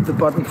keep the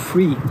bottom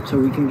free so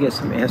we can get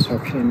some air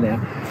suction in there.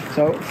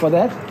 So for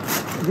that,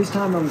 this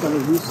time I'm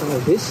going to use some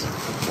of this,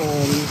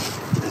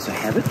 as I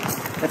have it.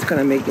 That's going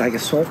to make like a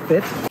soft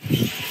bed.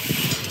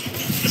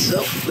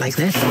 So like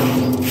that,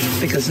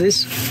 because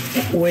this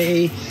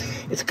way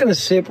it's going to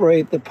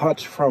separate the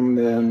pot from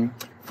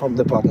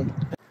the bottom.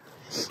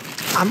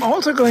 I'm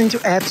also going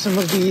to add some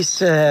of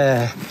these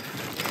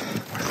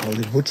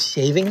the wood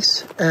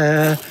shavings,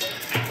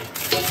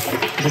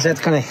 because that's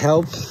going to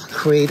help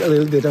create a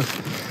little bit of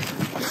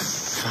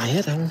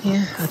fire down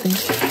here, I think.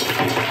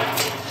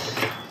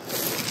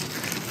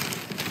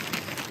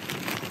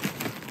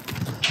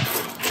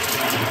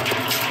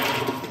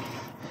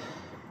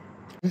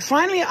 And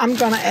finally, I'm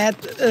gonna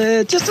add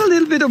just a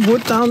little bit of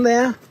wood down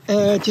there,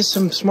 just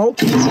some small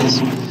pieces,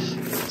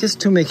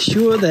 just to make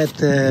sure that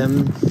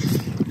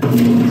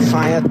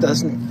fire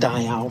doesn't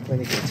die out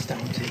when it gets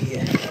down to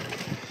here.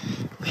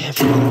 We have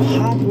a little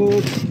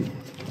hardwood,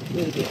 a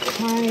little bit of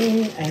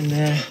pine, and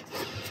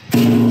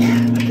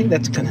yeah, I think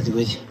that's gonna do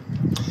it.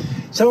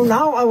 So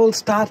now I will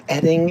start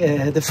adding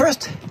the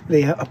first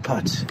layer of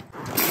pots.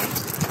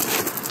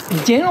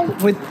 In general,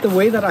 with the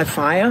way that I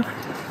fire,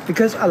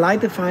 because I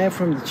light the fire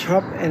from the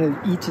top and it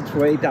eats its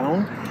way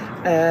down,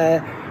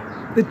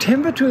 the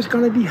temperature is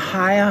going to be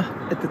higher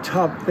at the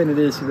top than it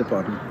is at the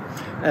bottom.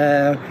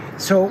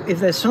 So if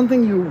there's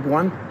something you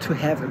want to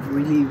have a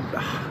really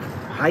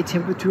high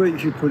temperature, you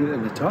should put it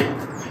at the top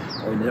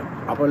or in the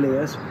upper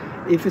layers.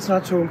 If it's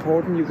not so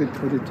important, you could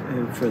put it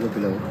further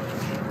below.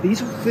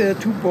 These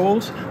two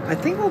bowls, I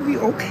think will be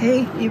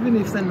okay, even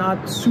if they're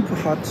not super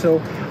hot. So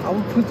I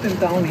will put them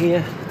down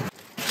here.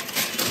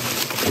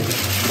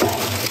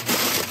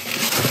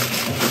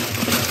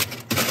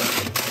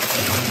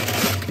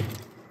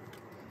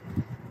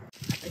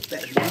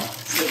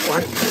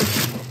 One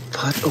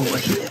pot over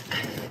here.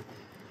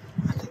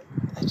 I think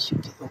that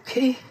should be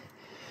okay.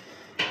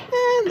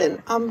 And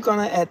then I'm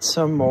gonna add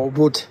some more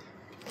wood.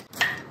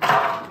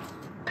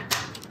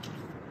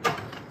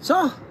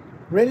 So,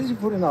 ready to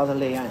put another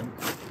layer in.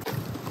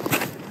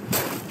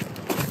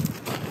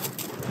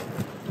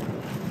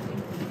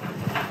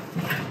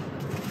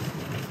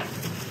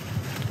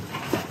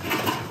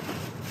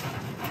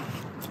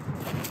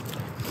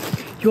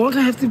 You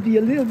also have to be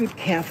a little bit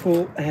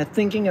careful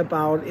thinking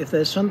about if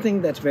there's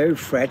something that's very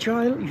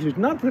fragile, you should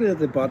not put it at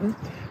the bottom,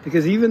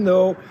 because even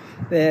though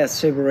there are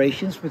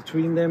separations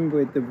between them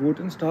with the wood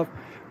and stuff,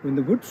 when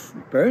the wood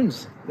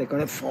burns, they're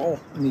gonna fall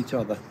on each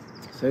other.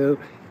 So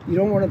you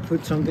don't want to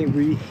put something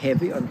really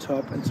heavy on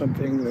top and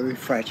something very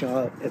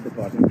fragile at the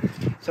bottom.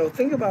 So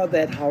think about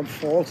that, how it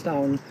falls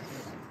down.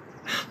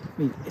 I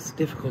mean, it's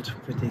difficult to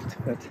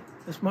predict, but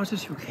as much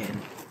as you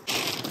can.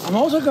 I'm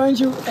also going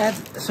to add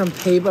some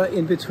paper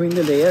in between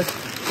the layers.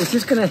 It's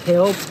just going to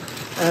help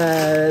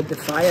the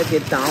fire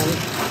get down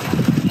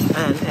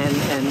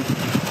and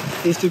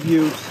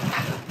distribute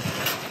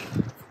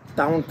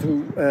down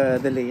through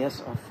the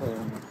layers of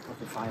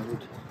the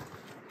firewood.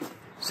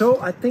 So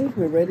I think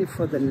we're ready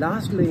for the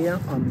last layer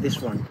on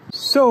this one.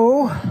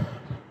 So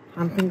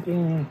I'm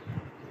thinking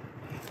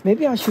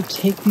maybe I should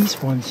take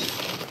these ones.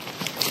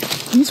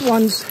 These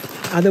ones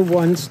are the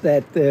ones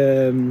that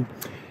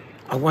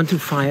I want to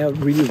fire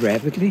really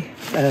rapidly,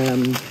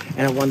 and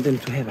I want them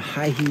to have a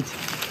high heat.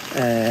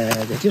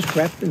 They're just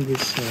wrapped in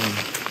this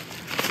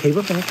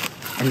paper bag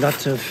and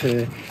lots of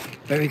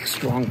very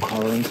strong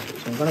colorants.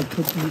 So I'm gonna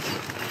put these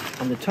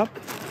on the top.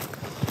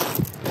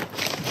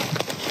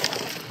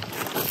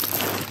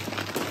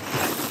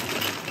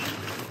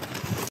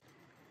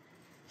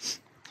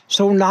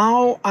 So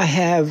now I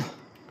have,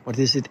 what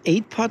is it,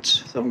 8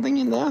 pots, something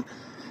in there.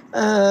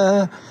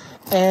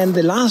 And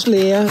the last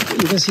layer,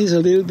 you can see, is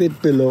a little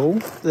bit below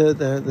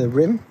the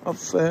rim of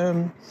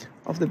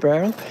the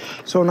barrel.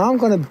 So now I'm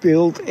going to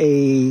build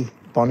a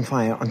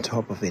bonfire on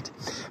top of it.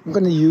 I'm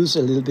going to use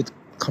a little bit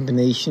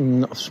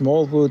combination of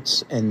small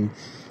woods and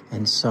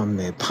some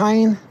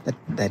pine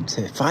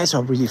that fires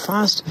up really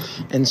fast,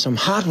 and some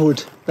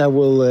hardwood that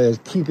will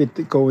keep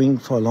it going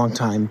for a long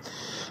time.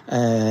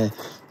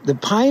 The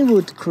pine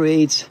wood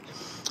creates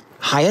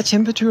higher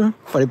temperature,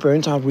 but it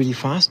burns out really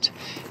fast.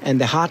 And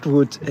the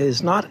hardwood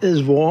is not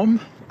as warm.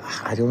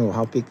 I don't know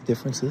how big the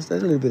difference is.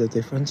 There's a little bit of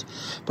difference,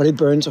 but it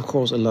burns, of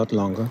course, a lot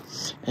longer.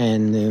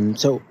 And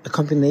so a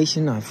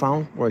combination I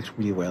found works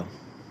really well.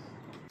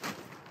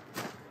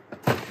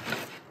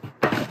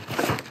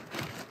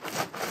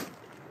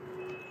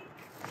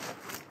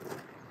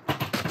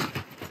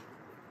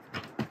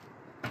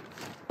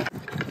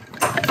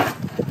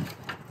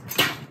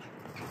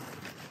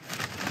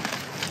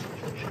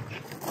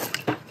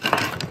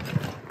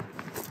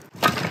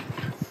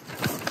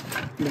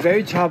 On the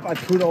very top, I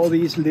put all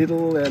these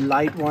little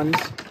light ones.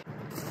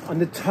 On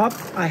the top,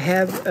 I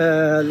have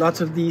lots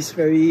of these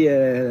very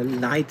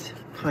light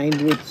pine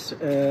woods,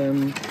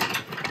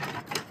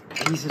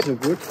 pieces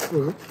of wood.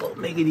 Will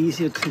make it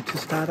easier to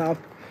start up.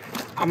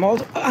 I'm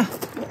also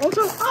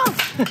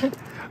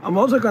I'm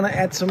also gonna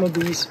add some of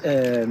these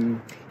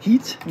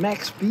heat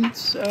max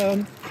beads.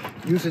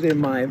 Use it in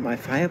my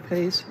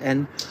fireplace,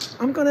 and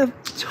I'm gonna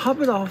top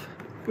it off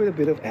with a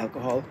bit of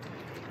alcohol,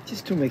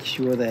 just to make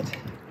sure that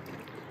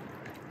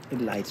it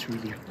lights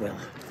really well.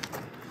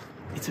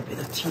 It's a bit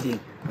of cheating,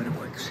 but it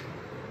works.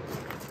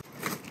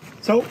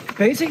 So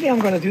basically I'm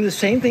gonna do the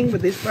same thing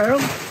with this barrel.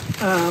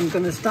 I'm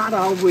gonna start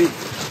out with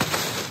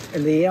a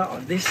layer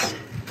of this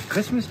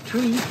Christmas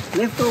tree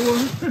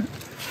leftover.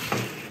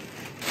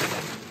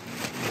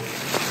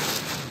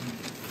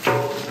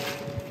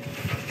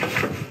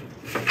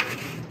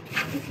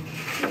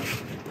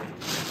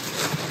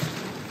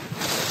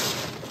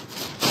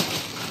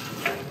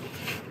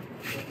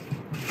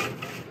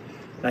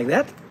 Like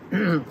that.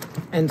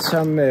 And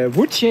some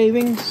wood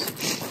shavings.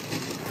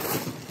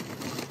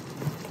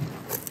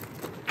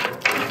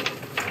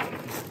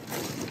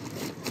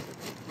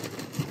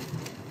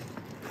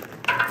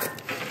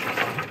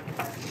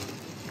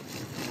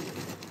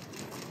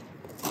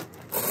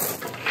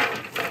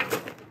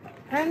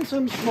 and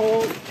some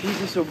small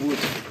pieces of wood.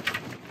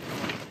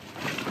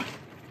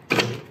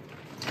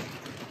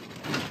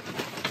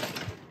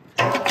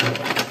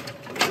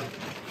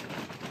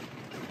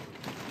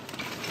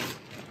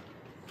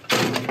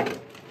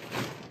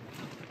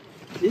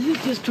 This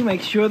is just to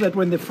make sure that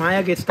when the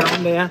fire gets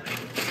down there,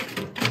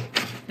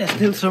 there's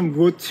still some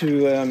wood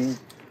to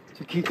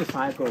keep the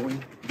fire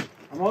going.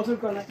 I'm also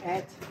gonna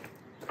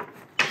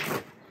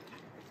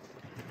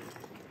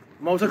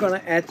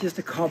add just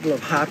a couple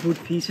of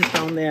hardwood pieces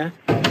down there.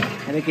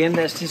 And again,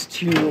 that's just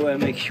to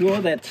make sure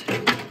that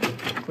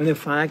when the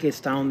fire gets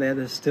down there,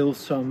 there's still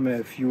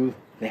some fuel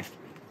left.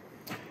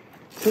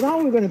 So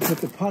now we're gonna put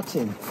the pots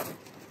in.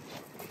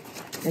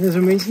 And as I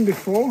mentioned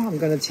before, I'm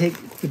gonna take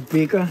the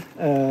bigger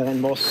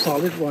and more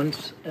solid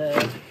ones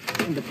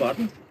in the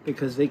bottom,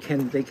 because they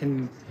can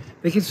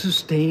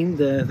sustain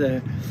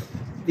the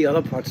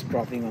other pots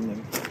dropping on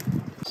them.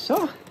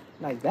 So,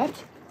 like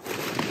that.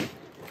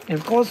 And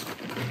of course,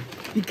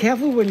 be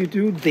careful when you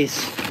do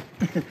this,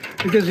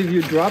 because if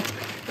you drop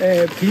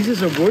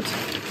pieces of wood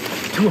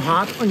too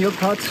hard on your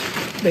pots,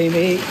 they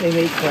may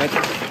crack.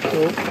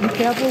 So be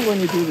careful when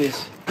you do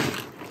this.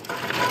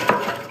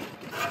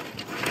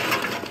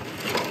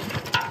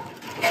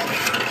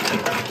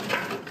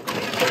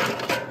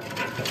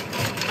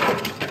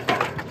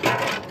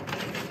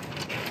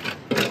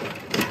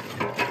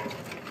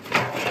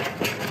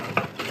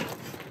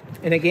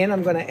 And again,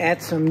 I'm going to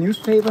add some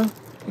newspaper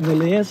in the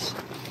layers.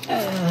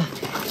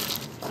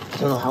 I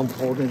don't know how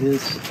important it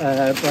is,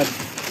 but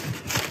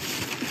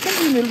it can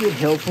be a little bit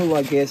helpful,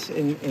 I guess,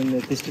 in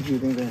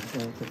distributing the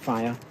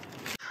fire.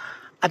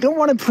 I don't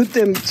want to put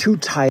them too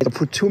tight or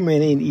put too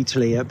many in each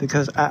layer,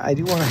 because I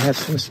do want to have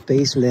some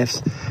space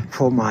left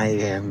for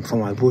my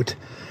wood,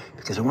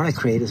 because I want to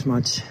create as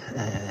much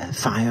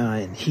fire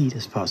and heat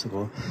as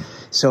possible.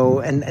 So,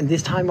 and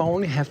this time I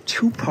only have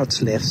 2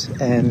 pots left,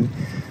 and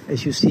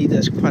as you see,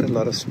 there's quite a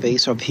lot of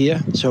space up here.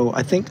 So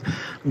I think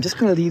I'm just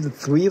going to leave the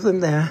 3 of them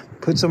there,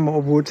 put some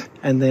more wood,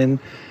 and then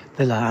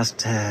the last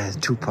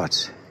 2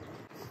 pots.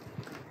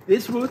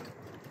 This wood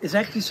is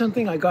actually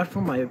something I got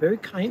from my very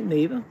kind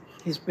neighbor.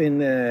 He's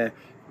been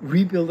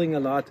rebuilding a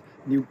lot,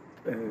 new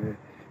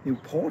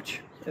porch,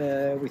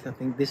 which I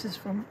think this is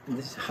from. And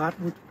this is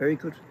hardwood, very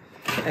good.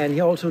 And he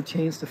also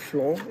changed the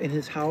floor in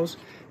his house.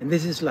 And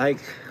this is like,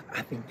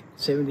 I think,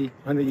 70,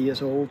 100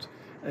 years old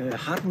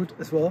hardwood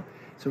as well.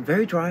 So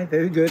very dry,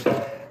 very good.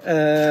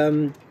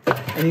 And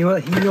he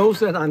knows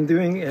that I'm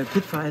doing a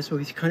pit fire, so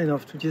he's kind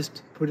enough to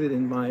just put it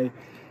in my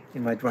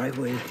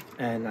driveway.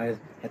 And I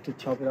had to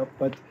chop it up,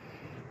 but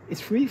it's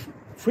free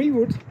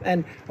wood.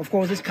 And of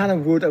course, this kind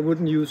of wood I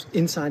wouldn't use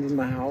inside in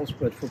my house,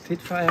 but for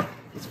pit fire,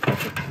 it's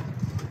perfect.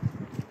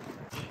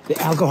 The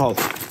alcohol,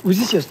 which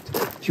is just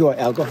pure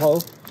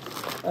alcohol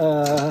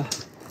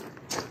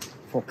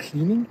for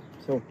cleaning,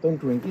 so don't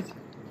drink it.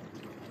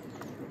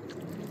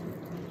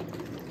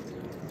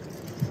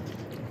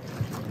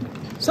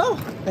 So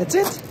that's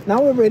it.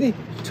 Now we're ready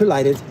to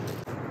light it.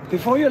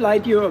 Before you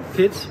light your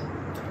pit,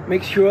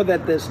 make sure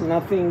that there's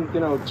nothing,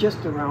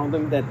 just around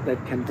them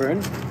that can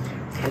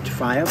catch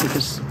fire,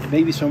 because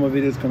maybe some of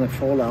it is going to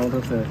fall out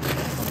of the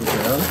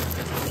barrel.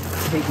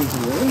 Take it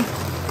away.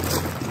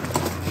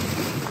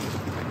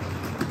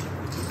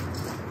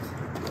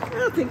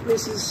 I think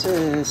this is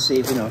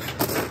safe enough.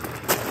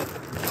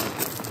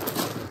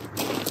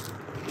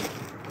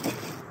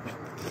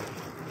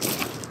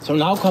 So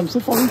now comes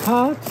the fun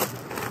part.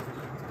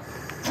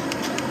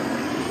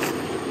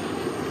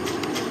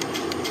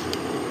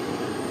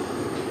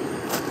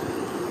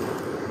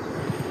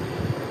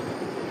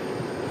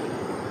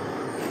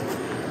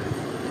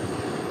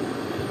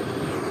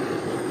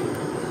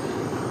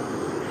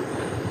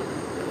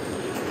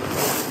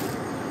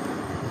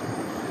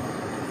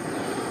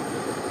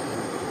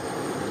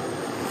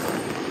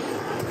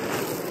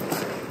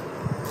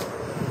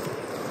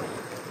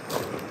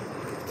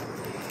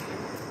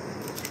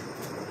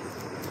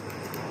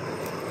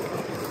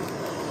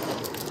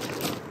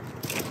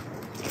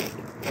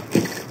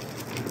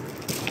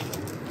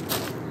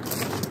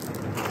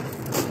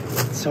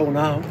 So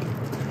now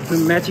the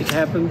magic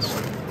happens.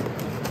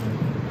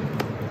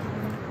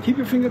 Keep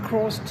your finger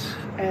crossed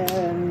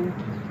and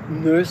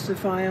nurse the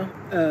fire.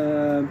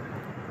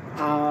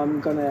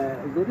 I'm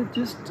gonna let it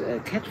just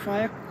catch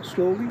fire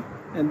slowly,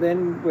 and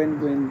then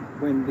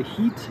when the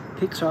heat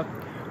picks up,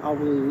 I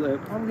will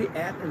probably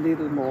add a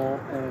little more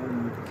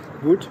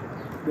wood,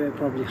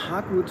 probably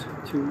hardwood,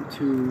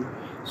 to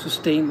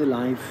sustain the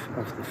life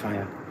of the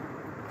fire.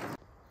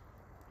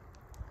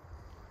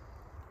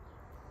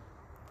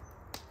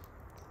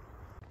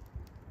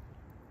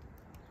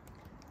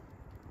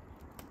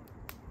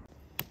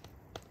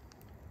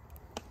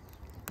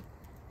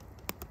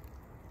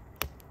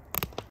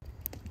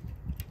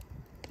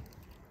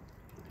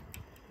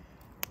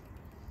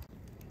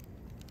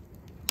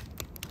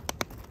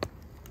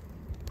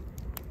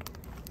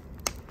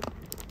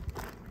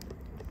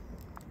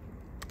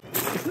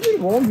 It's a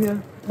little warm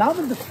here. Now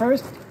that the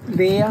first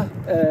layer,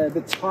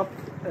 the top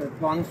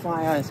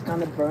bonfire, is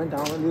kind of burned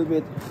down a little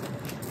bit,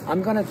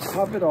 I'm gonna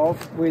top it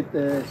off with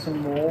some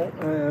more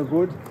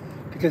wood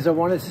because I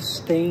want to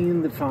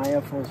sustain the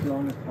fire for as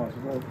long as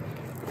possible.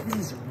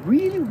 This is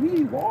really,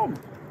 really warm.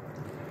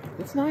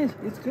 It's nice,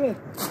 it's good.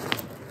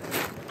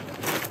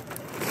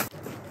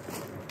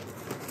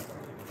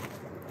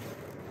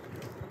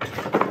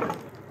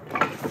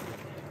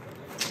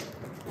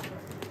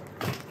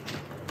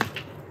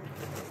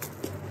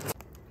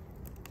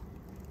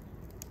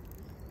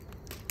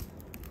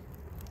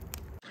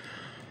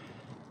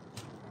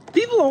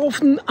 People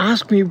often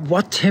ask me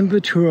what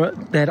temperature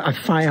that I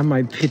fire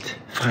my pit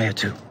fire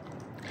to.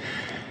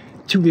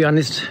 To be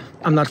honest,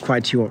 I'm not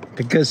quite sure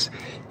because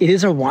it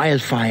is a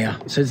wildfire,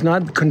 so it's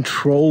not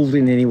controlled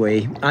in any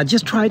way. I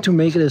just try to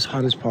make it as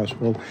hot as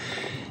possible,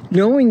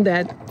 knowing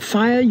that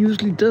fire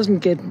usually doesn't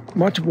get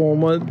much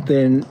warmer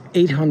than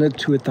 800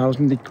 to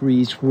 1000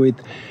 degrees with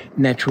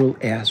natural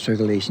air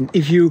circulation.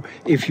 If you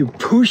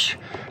push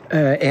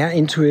air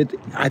into it,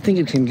 I think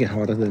it can get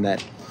hotter than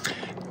that.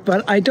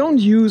 But I don't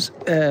use,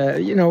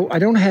 I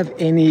don't have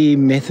any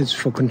methods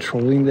for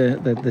controlling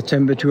the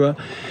temperature,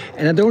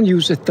 and I don't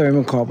use a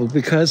thermocouple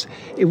because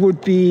it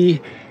would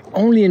be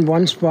only in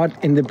one spot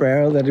in the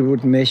barrel that it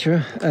would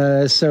measure,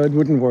 so it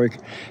wouldn't work.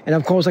 And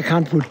of course I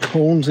can't put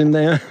cones in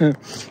there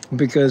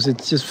because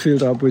it's just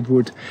filled up with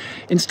wood.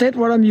 Instead,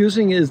 what I'm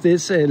using is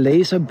this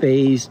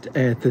laser-based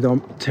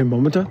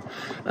thermometer.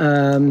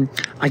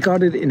 I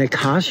got it in a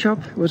car shop.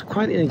 It was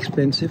quite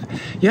inexpensive.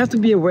 You have to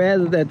be aware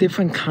that there are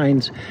different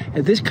kinds.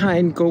 This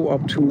kind go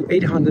up to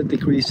 800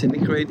 degrees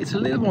centigrade. It's a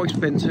little more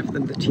expensive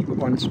than the cheaper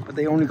ones, but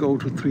they only go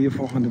to 300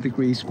 or 400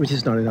 degrees, which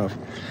is not enough.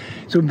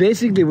 So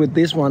basically with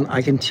this one,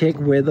 I can check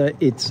whether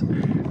it's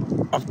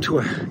up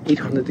to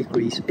 800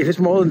 degrees. If it's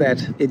more than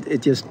that,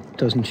 it just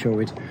doesn't show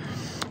it.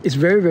 It's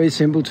very, very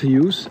simple to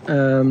use.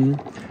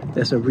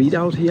 There's a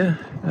readout here.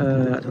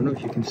 I don't know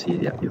if you can see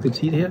it. Yeah, you can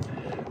see it here.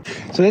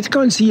 So let's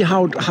go and see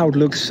how it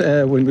looks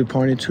when we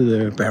point it to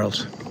the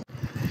barrels.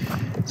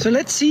 So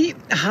let's see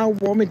how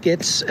warm it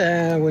gets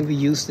when we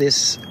use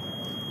this.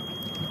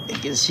 You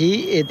can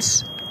see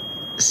it's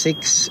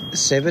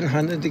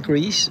 600-700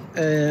 degrees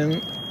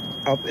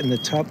up in the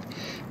top.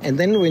 And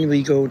then when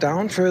we go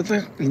down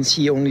further, we can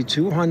see only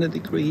 200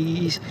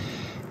 degrees.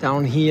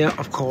 Down here,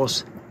 of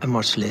course,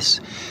 much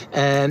less.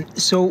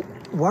 So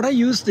what I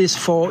use this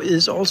for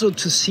is also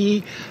to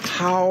see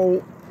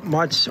how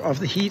much of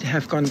the heat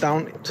have gone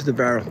down to the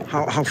barrel,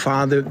 how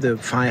far the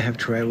fire have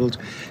traveled.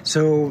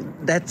 So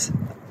it's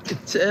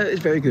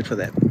very good for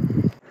that.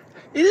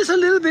 It is a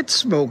little bit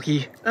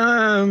smoky.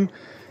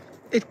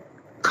 It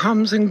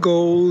comes and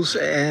goes,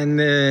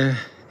 and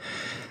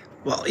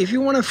well, if you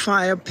want to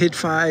fire pit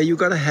fire, you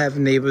gotta have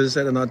neighbors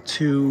that are not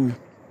too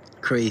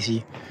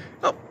crazy.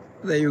 Oh,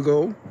 there you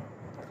go.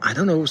 I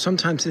don't know,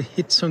 sometimes it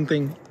hits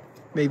something,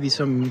 maybe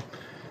some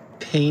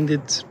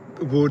painted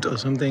wood or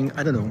something,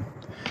 I don't know.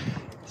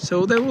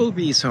 So there will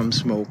be some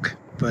smoke,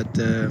 but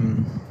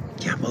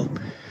yeah, well,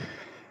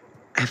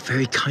 I have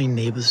very kind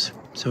neighbors,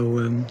 so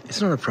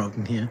it's not a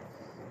problem here.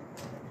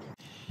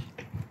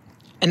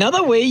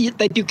 Another way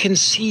that you can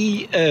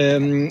see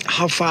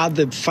how far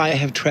the fire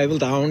have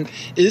traveled down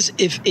is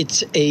if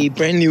it's a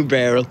brand new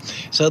barrel.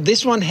 So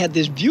this one had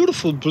this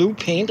beautiful blue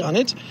paint on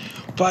it,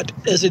 but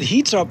as it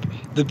heats up,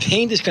 the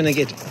paint is going to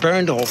get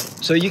burned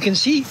off. So you can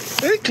see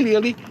very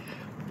clearly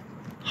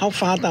how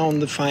far down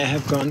the fire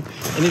have gone.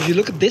 And if you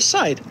look at this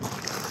side,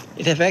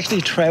 it have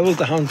actually traveled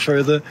down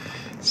further.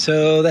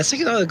 So that's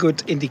another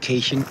good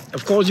indication.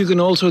 Of course, you can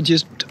also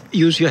just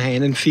use your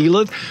hand and feel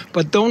it,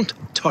 but don't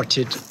touch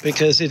it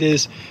because it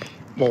is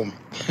warm.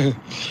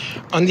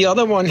 On the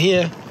other one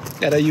here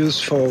that I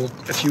used for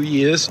a few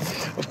years,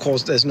 of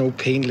course, there's no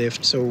paint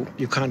left, so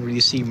you can't really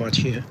see much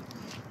here.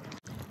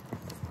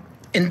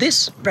 In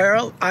this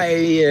barrel,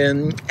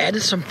 I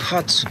added some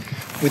pots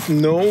with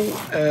no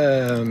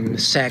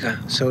saggar,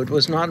 so it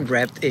was not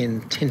wrapped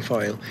in tin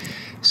foil.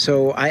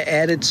 So I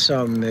added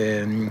some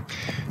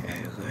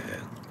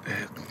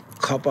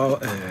copper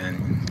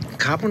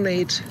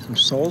carbonate, some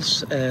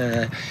salts,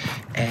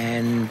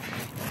 and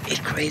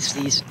it creates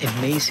these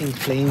amazing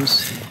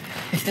flames,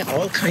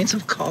 all kinds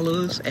of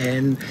colors,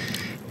 and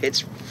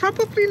it's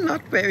probably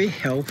not very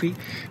healthy,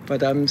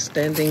 but I'm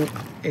standing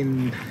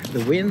in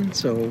the wind,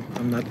 so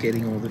I'm not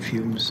getting all the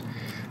fumes,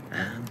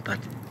 but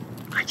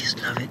I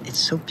just love it. It's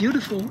so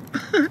beautiful.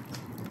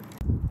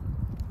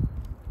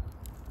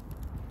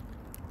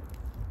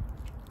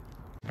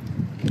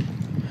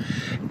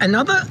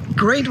 Another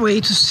great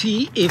way to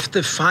see if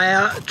the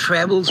fire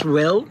travels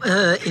well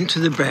into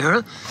the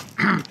barrel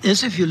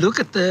is if you look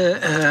at the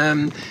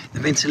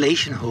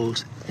ventilation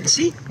holes. And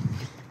see,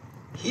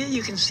 here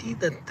you can see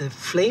that the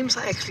flames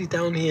are actually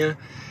down here.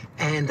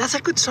 And that's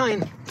a good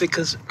sign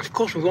because, of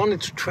course, we want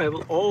it to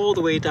travel all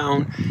the way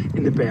down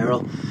in the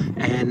barrel.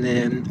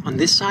 And on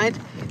this side,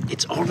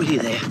 it's already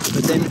there.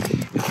 But then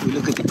if we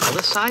look at the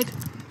other side,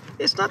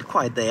 it's not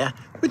quite there,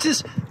 which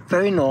is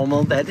very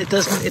normal that it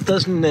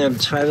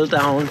doesn't travel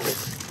down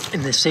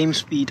in the same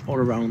speed all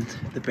around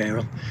the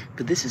barrel.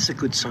 But this is a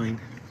good sign.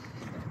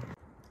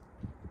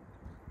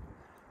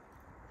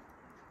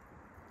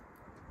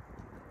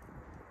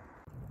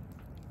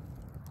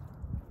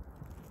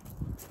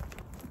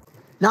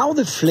 Now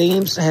the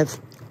flames have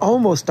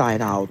almost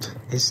died out.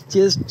 It's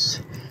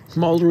just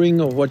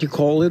smoldering, or what you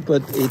call it,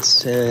 but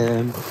it's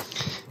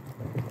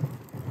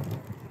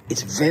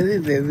very,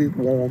 very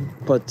warm,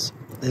 but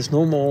there's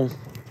no more,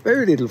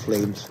 very little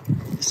flames.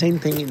 Same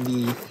thing in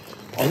the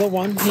other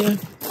one here.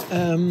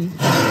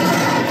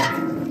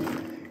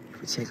 If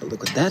we take a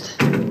look at that.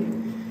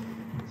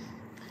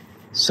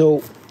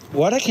 So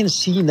what I can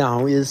see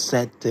now is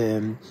that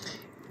the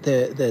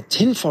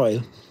tin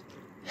foil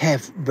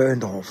have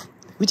burned off,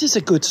 which is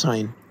a good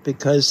sign,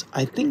 because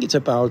I think it's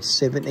about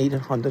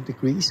 700-800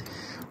 degrees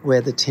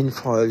where the tin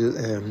foil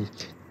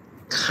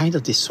kind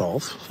of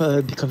dissolves,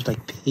 becomes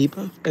like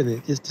paper, and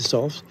it just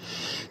dissolves.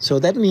 So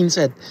that means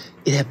that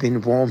it has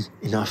been warm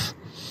enough,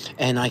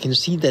 and I can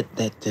see that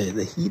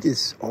the heat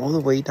is all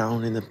the way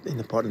down in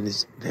the pot, and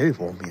it's very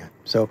warm here.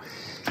 So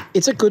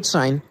it's a good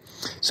sign.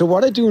 So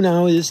what I do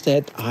now is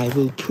that I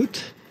will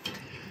put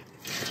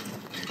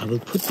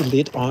the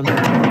lid on,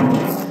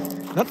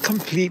 not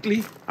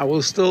completely. I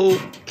will still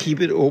keep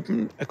it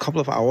open a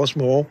couple of hours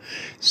more,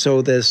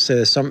 so there's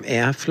some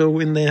airflow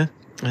in there,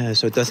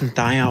 so it doesn't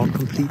die out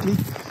completely.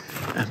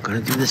 I'm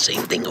gonna do the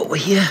same thing over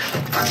here.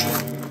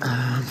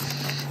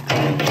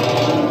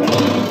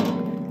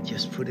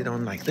 Just put it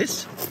on like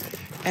this,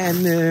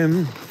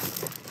 and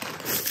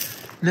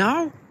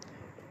now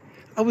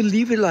I will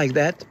leave it like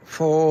that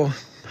for,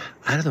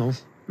 I don't know,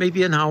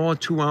 maybe an hour,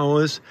 2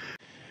 hours.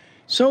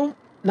 So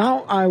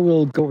now I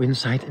will go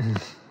inside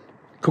and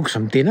cook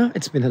some dinner.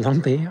 It's been a long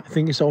day. I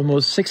think it's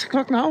almost 6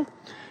 o'clock now.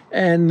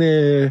 And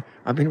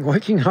I've been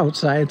working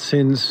outside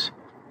since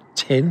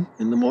 10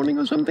 in the morning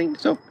or something.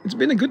 So it's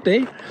been a good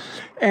day.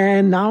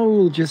 And now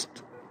we'll just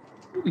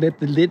let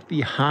the lid be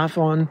half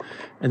on.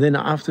 And then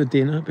after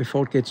dinner,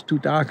 before it gets too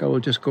dark, I will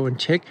just go and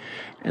check.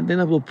 And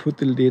then I will put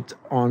the lid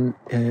on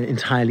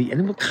entirely.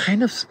 And it will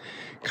kind of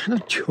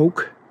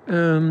choke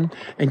and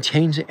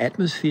change the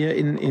atmosphere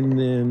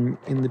in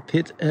the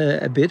pit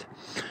a bit,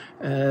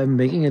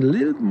 making it a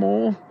little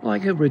more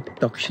like a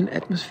reduction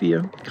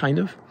atmosphere, kind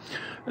of.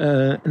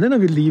 And then I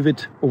will leave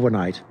it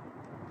overnight.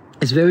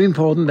 It's very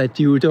important that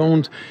you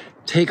don't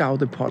take out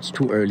the pots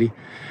too early.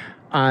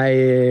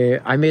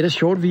 I made a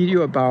short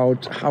video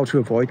about how to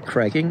avoid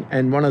cracking,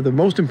 and one of the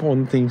most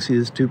important things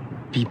is to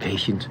be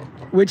patient,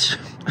 which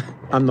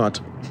I'm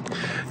not.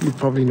 You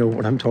probably know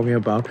what I'm talking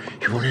about.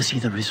 You want to see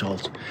the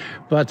results.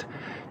 But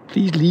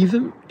please leave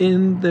them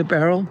in the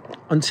barrel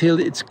until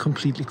it's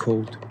completely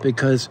cold,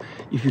 because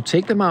if you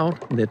take them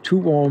out and they're too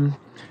warm,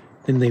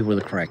 then they will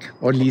crack,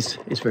 or at least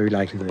it's very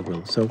likely they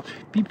will. So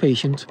be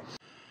patient.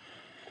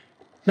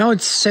 Now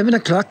it's 7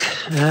 o'clock.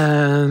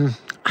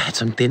 I had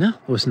some dinner.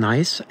 It was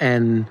nice,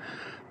 and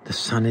the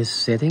sun is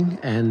setting,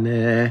 and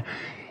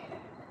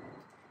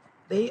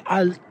they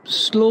are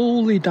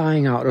slowly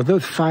dying out, or the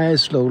fire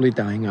is slowly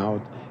dying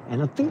out.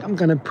 And I think I'm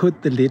gonna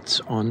put the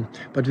lids on.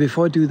 But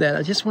before I do that,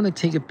 I just want to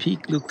take a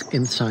peek, look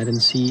inside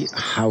and see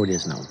how it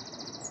is now.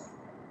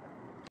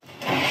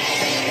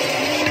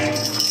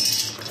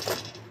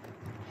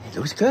 It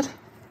looks good.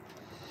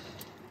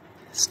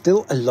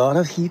 Still a lot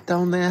of heat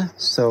down there.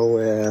 So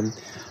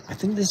I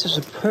think this is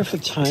a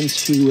perfect time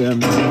to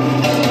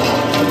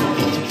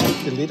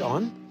put the lid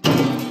on.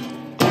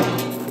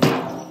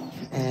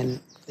 And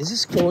this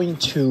is going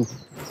to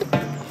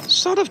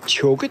sort of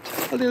choke it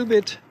a little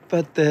bit,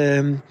 but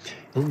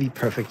it'll be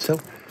perfect. So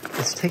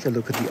let's take a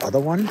look at the other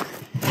one.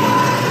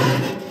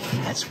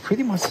 That's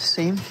pretty much the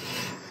same.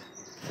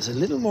 There's a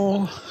little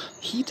more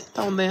heat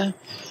down there,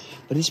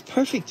 but it's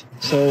perfect.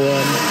 So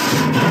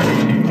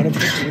I'm gonna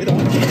put the lid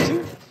on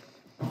too.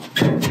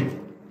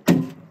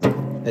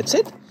 That's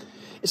it.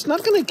 It's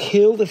not gonna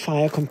kill the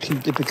fire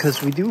completely,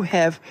 because we do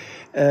have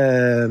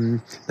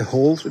the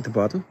holes at the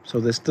bottom, so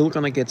they're still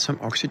gonna get some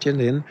oxygen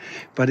in,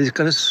 but it's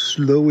gonna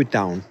slow it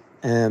down.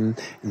 And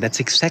that's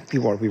exactly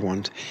what we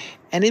want.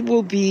 And it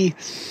will be,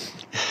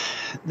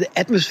 the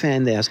atmosphere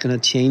in there is going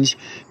to change,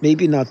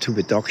 maybe not to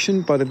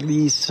reduction, but at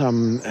least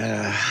some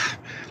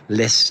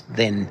less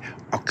than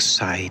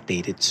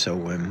oxidated. So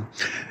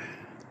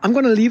I'm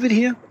going to leave it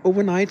here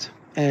overnight,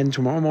 and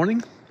tomorrow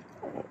morning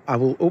I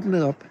will open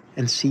it up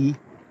and see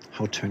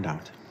how it turned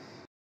out.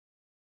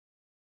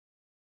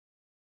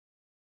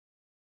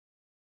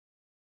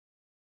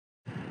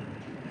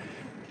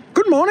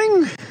 Good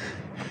morning.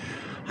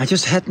 I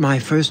just had my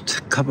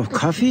first cup of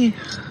coffee.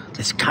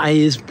 The sky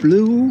is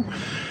blue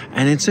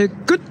and it's a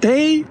good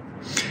day.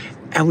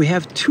 And we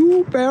have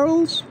 2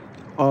 barrels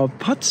of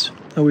pots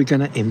that we're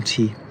gonna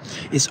empty.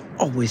 It's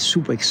always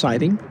super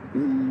exciting.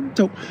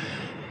 So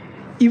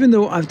even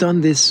though I've done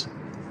this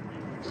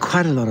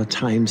quite a lot of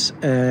times,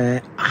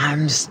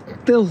 I'm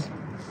still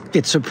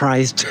get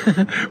surprised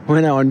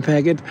when I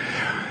unpack it.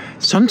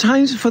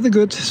 Sometimes for the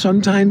good,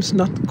 sometimes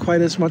not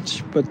quite as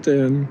much, but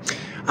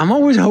I'm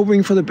always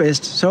hoping for the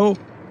best. So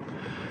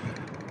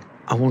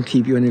I won't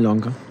keep you any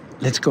longer.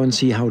 Let's go and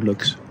see how it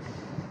looks.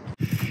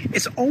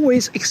 It's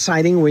always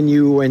exciting when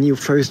you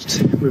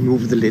first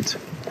remove the lid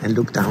and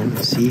look down and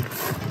see.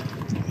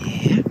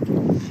 Yeah.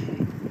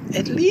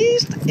 At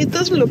least it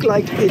doesn't look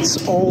like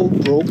it's all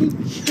broken.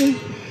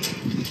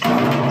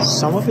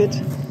 Some of it,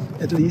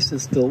 at least,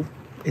 is still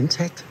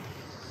intact.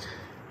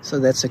 So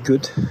that's a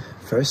good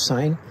first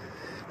sign.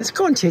 Let's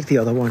go and check the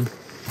other one.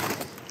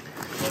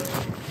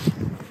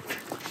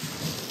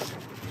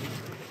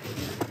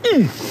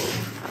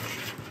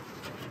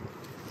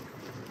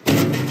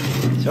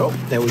 So,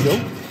 there we go.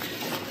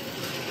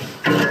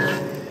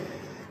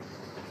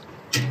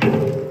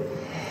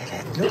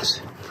 That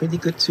looks pretty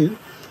good too.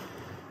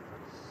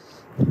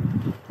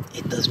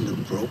 It doesn't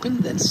look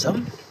broken. There's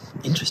some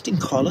interesting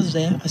colors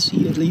there, I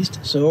see at least.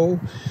 So,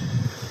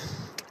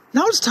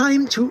 now it's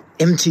time to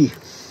empty.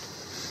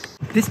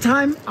 This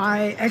time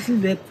I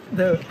actually let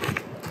the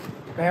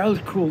barrels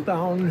cool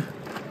down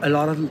a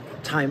lot of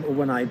time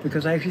overnight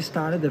because I actually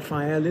started the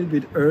fire a little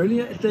bit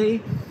earlier a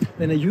day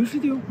than I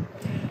usually do.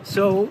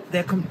 So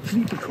they're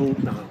completely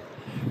cold now.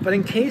 But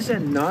in case they're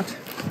not,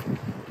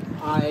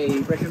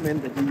 I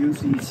recommend that you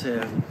use these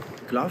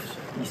gloves.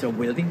 These are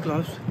welding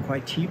gloves,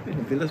 quite cheap in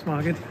the builder's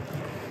market.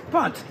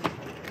 But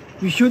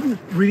you shouldn't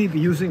really be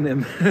using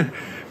them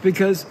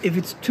because if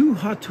it's too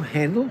hot to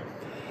handle,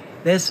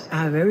 there's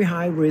a very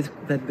high risk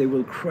that they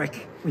will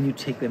crack when you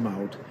take them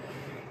out.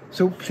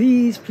 So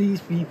please,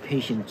 please be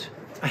patient.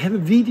 I have a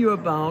video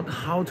about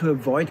how to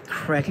avoid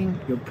cracking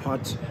your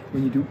pots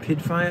when you do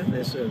pit fire.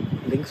 There's a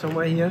link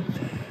somewhere here.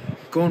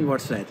 Go and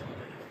watch that.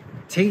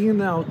 Taking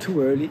them out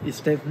too early is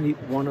definitely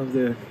one of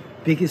the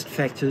biggest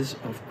factors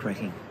of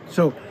cracking.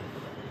 So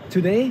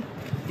today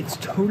it's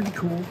totally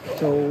cool,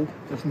 so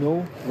there's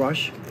no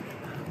rush.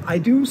 I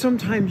do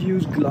sometimes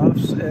use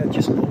gloves,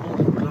 just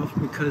normal gloves,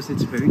 because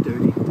it's very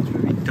dirty, it's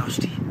very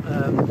dusty,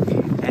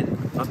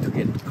 and not to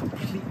get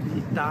completely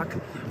dark,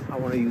 I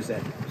want to use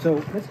that.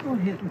 So let's go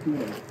ahead and do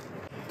that.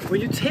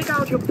 When you take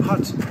out your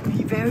pots,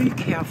 be very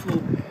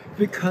careful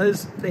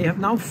because they have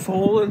now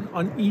fallen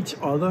on each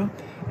other,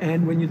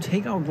 and when you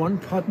take out one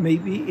pot,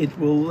 maybe it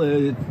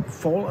will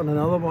fall on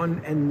another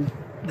one and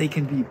they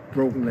can be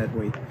broken that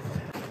way.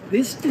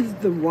 This is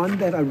the one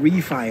that I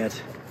refired.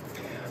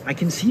 I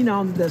can see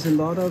now that there's a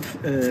lot of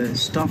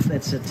stuff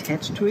that's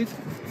attached to it,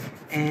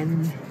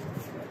 and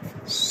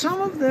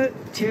some of the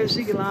Terra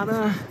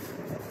Sigilata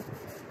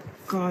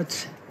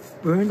got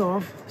burned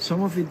off,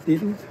 some of it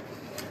didn't.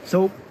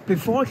 So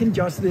before I can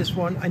judge this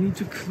one, I need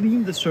to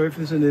clean the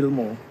surface a little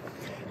more.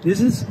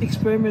 This is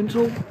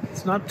experimental,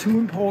 it's not too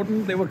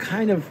important. They were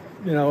kind of,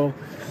 you know,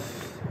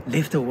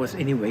 leftovers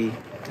anyway.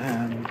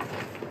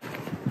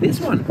 This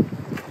one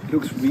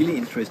looks really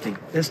interesting.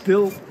 There's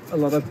still a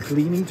lot of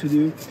cleaning to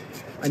do.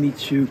 I need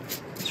to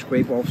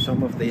scrape off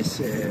some of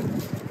this,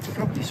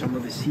 probably some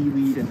of the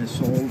seaweed and the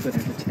salt that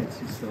have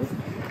attached itself.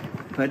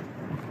 But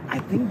I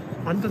think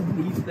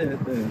underneath the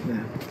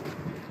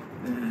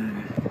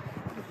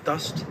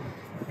dust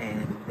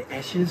and the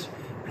ashes,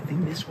 I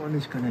think this one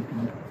is gonna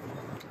be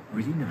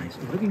really nice.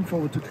 I'm looking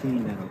forward to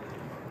cleaning that up.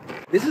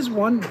 This is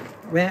one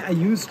where I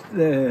used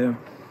the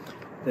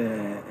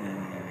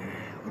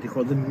what do you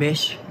call the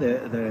mesh,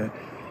 the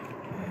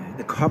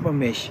copper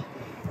mesh,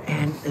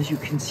 and as you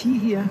can see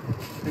here,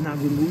 when I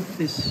remove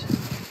this,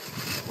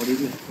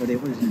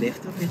 whatever is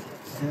left of it,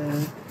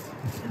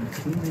 and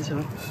clean this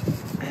up,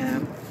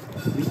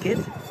 we get,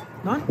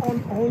 not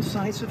on all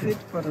sides of it,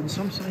 but on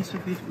some sides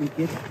of it, we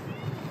get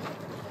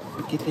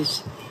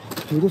this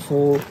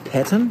beautiful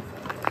pattern,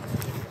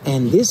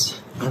 and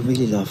this I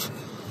really love.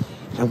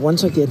 And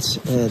once I get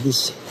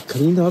this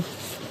cleaned up,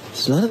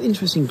 there's a lot of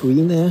interesting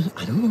green there.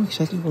 I don't know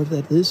exactly what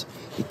that is.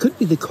 It could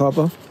be the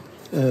copper,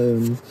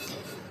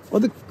 or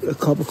the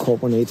copper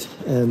carbonate.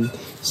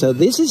 So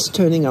this is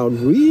turning out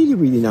really,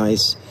 really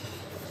nice.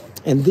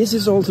 And this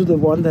is also the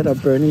one that I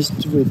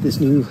burnished with this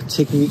new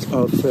technique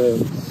of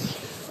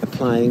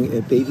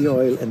applying baby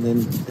oil and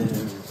then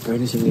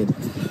burnishing it.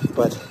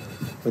 But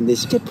when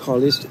this gets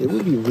polished, it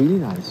will be really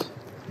nice.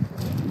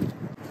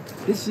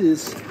 This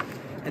is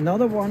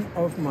another one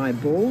of my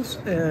bowls.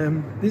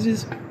 This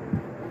is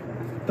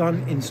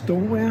done in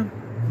stoneware,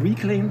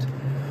 reclaimed.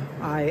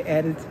 I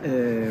added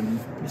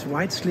this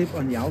white slip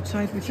on the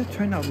outside, which has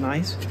turned out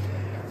nice.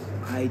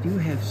 I do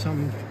have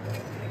some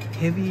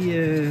heavy,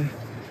 I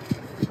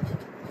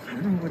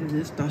don't know what it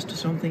is, dust or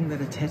something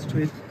that attached to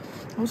it.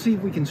 I'll see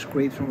if we can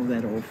scrape some of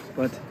that off,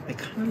 but I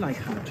kind of like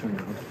how it turned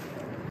out.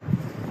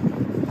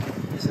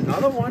 There's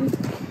another one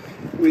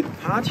with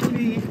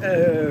partially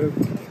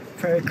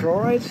ferric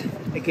chloride.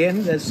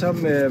 Again, there's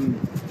some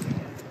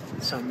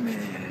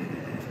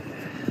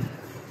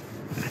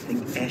I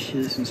think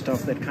ashes and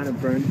stuff that kind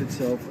of burned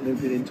itself a little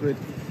bit into it.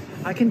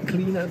 I can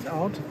clean it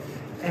out,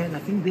 and I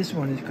think this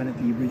one is going to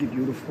be really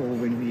beautiful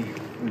when we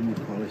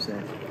polish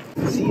that.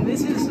 See,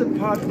 this is the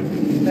pot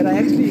that I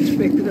actually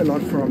expected a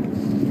lot from,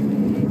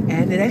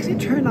 and it actually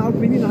turned out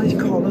really nice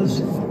colors,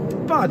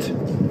 but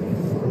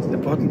the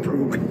bottom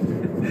broke.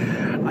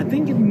 I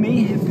think it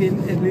may have been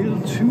a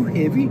little too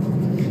heavy,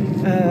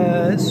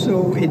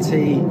 so it's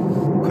a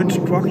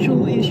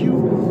constructional issue.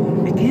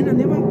 Again, I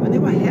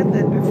never had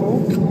that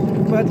before,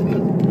 but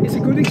it's a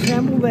good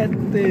example that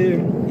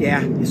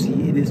yeah, you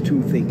see, it is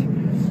too thick.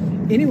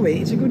 Anyway,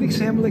 it's a good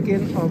example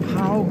again of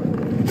how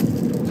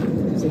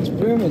this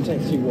experiment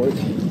actually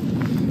works.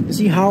 You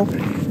see how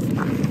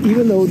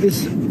even though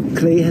this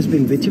clay has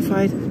been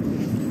vitrified,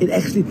 it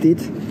actually did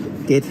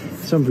get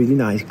some really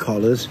nice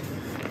colors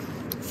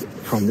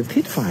from the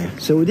Pitfire.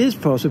 So it is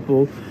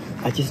possible.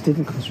 I just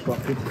didn't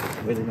construct it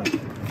well enough.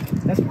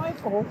 That's my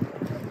fault.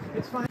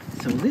 It's fine.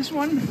 So this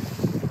one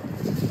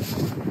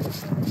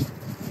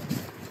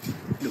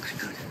looks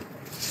good.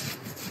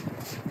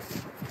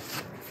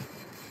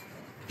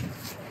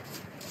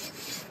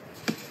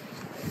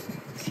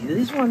 See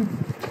this one?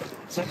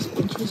 It's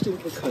actually interesting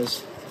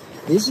because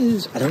this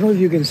is, I don't know if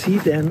you can see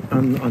it then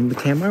on the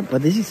camera,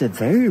 but this is a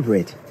very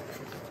red.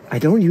 I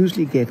don't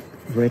usually get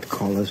red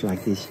colors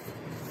like this.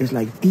 It's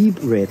like deep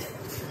red.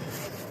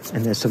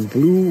 And there's some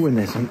blue and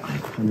there's some, I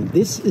mean,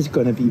 this is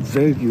going to be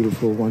very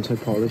beautiful once I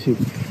polish it.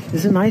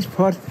 It's a nice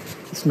pot.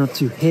 It's not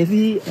too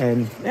heavy,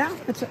 and yeah,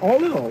 it's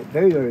all in all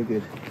very, very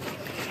good.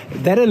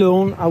 That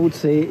alone, I would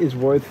say, is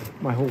worth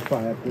my whole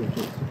fire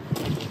purchase.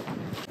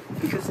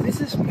 Because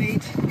this is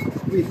made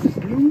with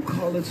the blue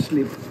colored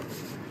slip.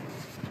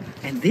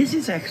 And this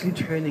is actually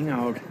turning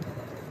out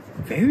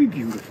very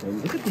beautiful.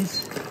 Look at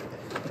this.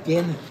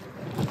 Again,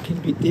 it can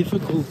be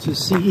difficult to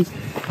see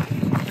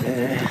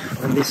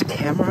on this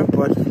camera,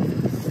 but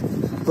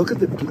look at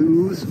the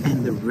blues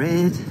and the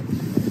red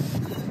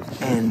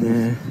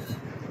and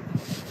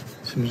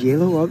some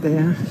yellow up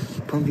there,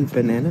 probably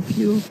banana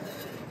peel,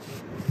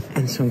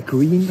 and some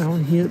green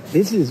down here.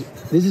 This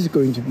is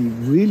going to be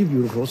really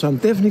beautiful. So I'm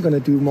definitely going to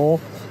do more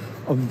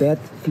of that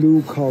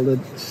blue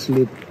colored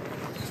slip.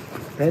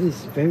 That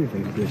is very,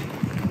 very good.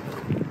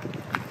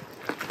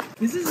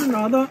 This is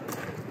another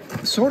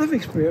sort of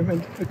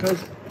experiment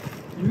because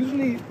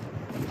usually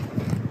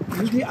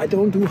I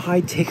don't do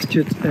high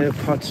textured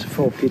pots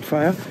for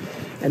Pitfire,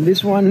 and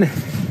this one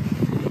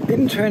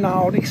didn't turn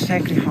out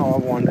exactly how I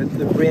wanted.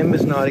 The rim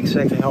is not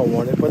exactly how I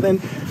wanted, but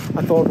then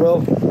I thought, well,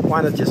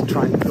 why not just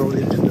try and throw it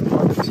into the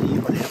pot and see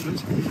what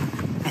happens.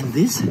 And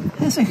this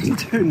has actually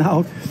turned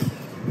out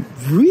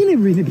really,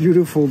 really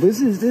beautiful. This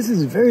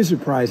is very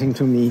surprising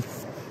to me,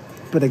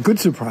 but a good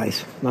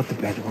surprise, not the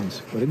bad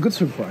ones, but a good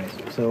surprise.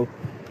 So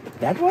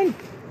that one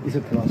is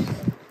a plus.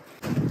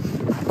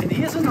 And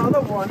here's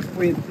another one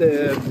with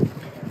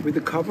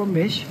the copper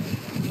mesh.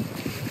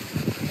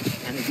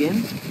 And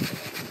again,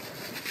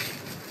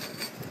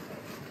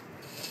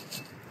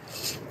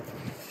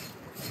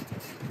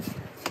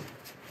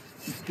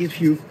 it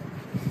gives you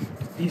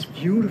these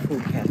beautiful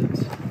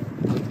patterns.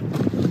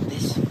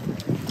 This,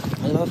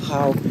 I love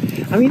how,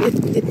 I mean,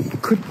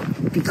 it could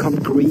become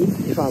green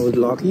if I was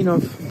lucky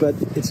enough, but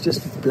it's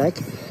just black.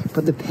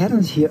 But the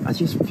patterns here are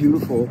just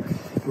beautiful,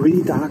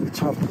 really dark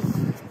top.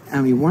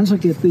 I mean, once I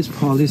get this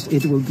polished,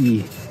 it will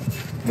be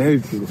very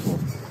beautiful.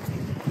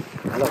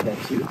 I love that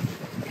too.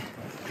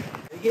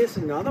 Here's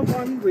another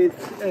one with,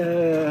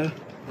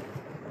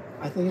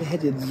 I think it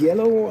had the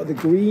yellow or the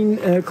green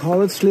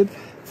colored slip.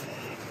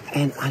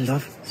 And I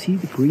love, see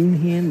the green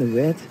here and the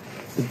red,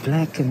 the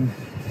black, and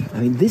I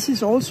mean, this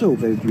is also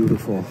very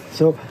beautiful.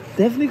 So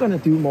definitely gonna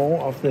do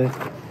more of the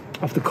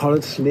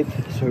colored slip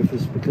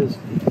surface because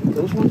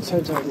those ones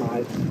turns out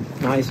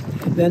nice.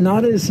 They're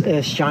not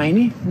as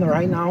shiny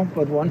right now,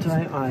 but once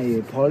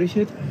I polish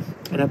it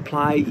and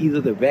apply either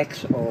the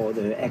wax or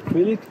the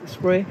acrylic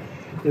spray,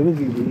 they will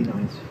be really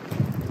nice.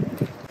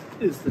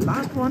 This is the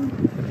last one.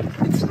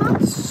 It's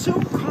not so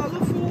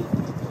colorful,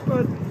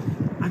 but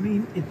I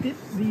mean, it did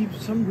leave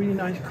some really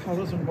nice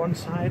colors on one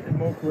side and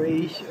more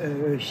grayish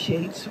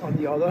shades on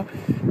the other.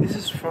 This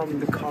is from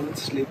the colored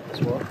slip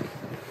as well.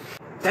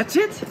 That's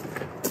it.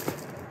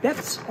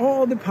 That's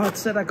all the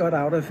pots that I got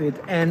out of it,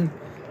 and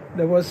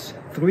there was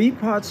 3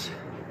 pots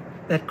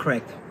that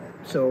cracked.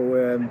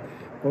 So,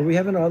 well, we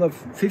have another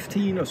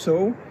 15 or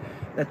so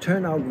that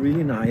turned out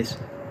really nice,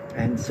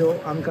 and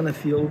so I'm gonna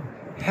feel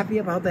happy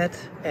about that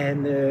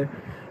and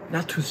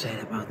not too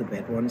sad about the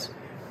bad ones.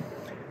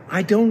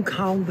 I don't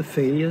count the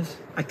failures,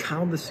 I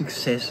count the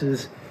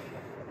successes,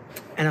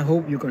 and I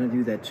hope you're gonna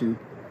do that too.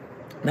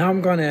 Now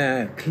I'm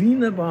gonna clean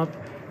them up,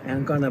 and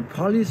I'm gonna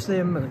polish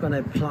them, and I'm gonna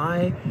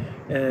apply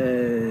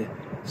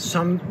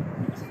some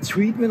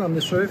treatment on the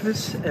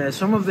surface.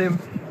 Some of them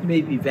may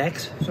be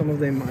wax, some of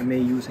them I may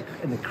use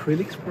an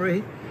acrylic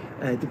spray.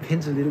 It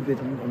depends a little bit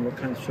on what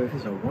kind of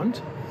surface I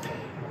want.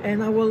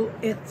 And I will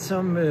add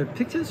some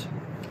pictures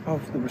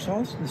of the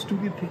results, the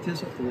studio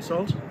pictures of the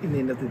results in the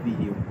end of the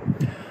video.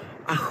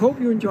 I hope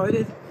you enjoyed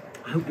it.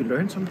 I hope you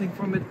learned something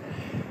from it.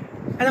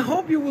 And I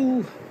hope you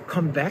will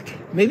come back.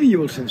 Maybe you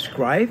will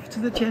subscribe to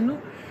the channel.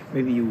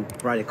 Maybe you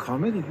write a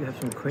comment if you have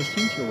some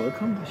questions. You're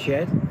welcome.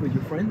 Share it with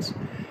your friends.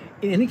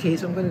 In any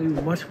case, I'm going to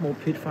do much more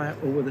Pitfire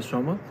over the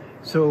summer.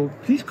 So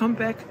please come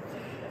back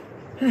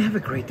and have a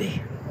great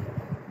day.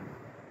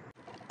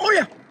 Oh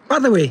yeah, by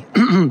the way,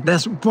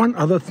 there's one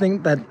other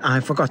thing that I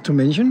forgot to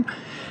mention.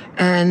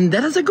 And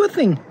that is a good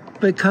thing.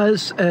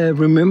 Because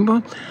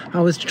remember,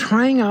 I was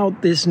trying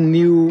out this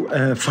new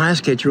fire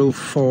schedule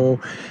for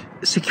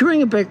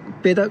securing a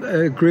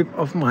better grip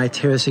of my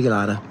Terra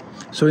Sigilata.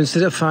 So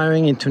instead of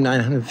firing into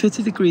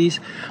 950 degrees,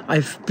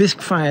 I've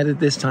bisque fired it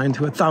this time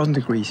to 1000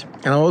 degrees.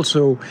 And I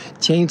also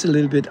changed a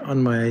little bit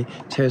on my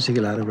Terra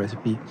Sigilata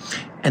recipe.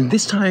 And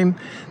this time,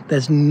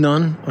 there's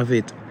none of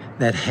it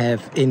that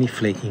have any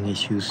flaking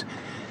issues.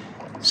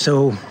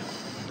 So,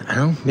 I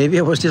don't know, maybe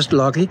I was just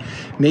lucky.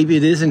 Maybe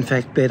it is in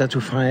fact better to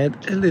fire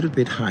it a little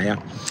bit higher.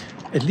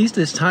 At least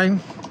this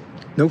time,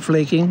 no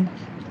flaking,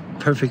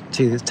 perfect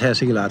Terra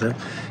Sigilata.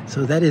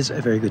 So that is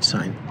a very good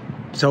sign.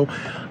 So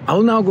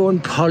I'll now go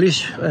and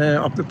polish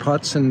up the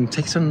pots and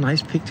take some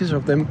nice pictures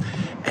of them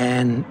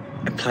and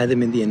apply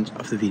them in the end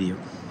of the video.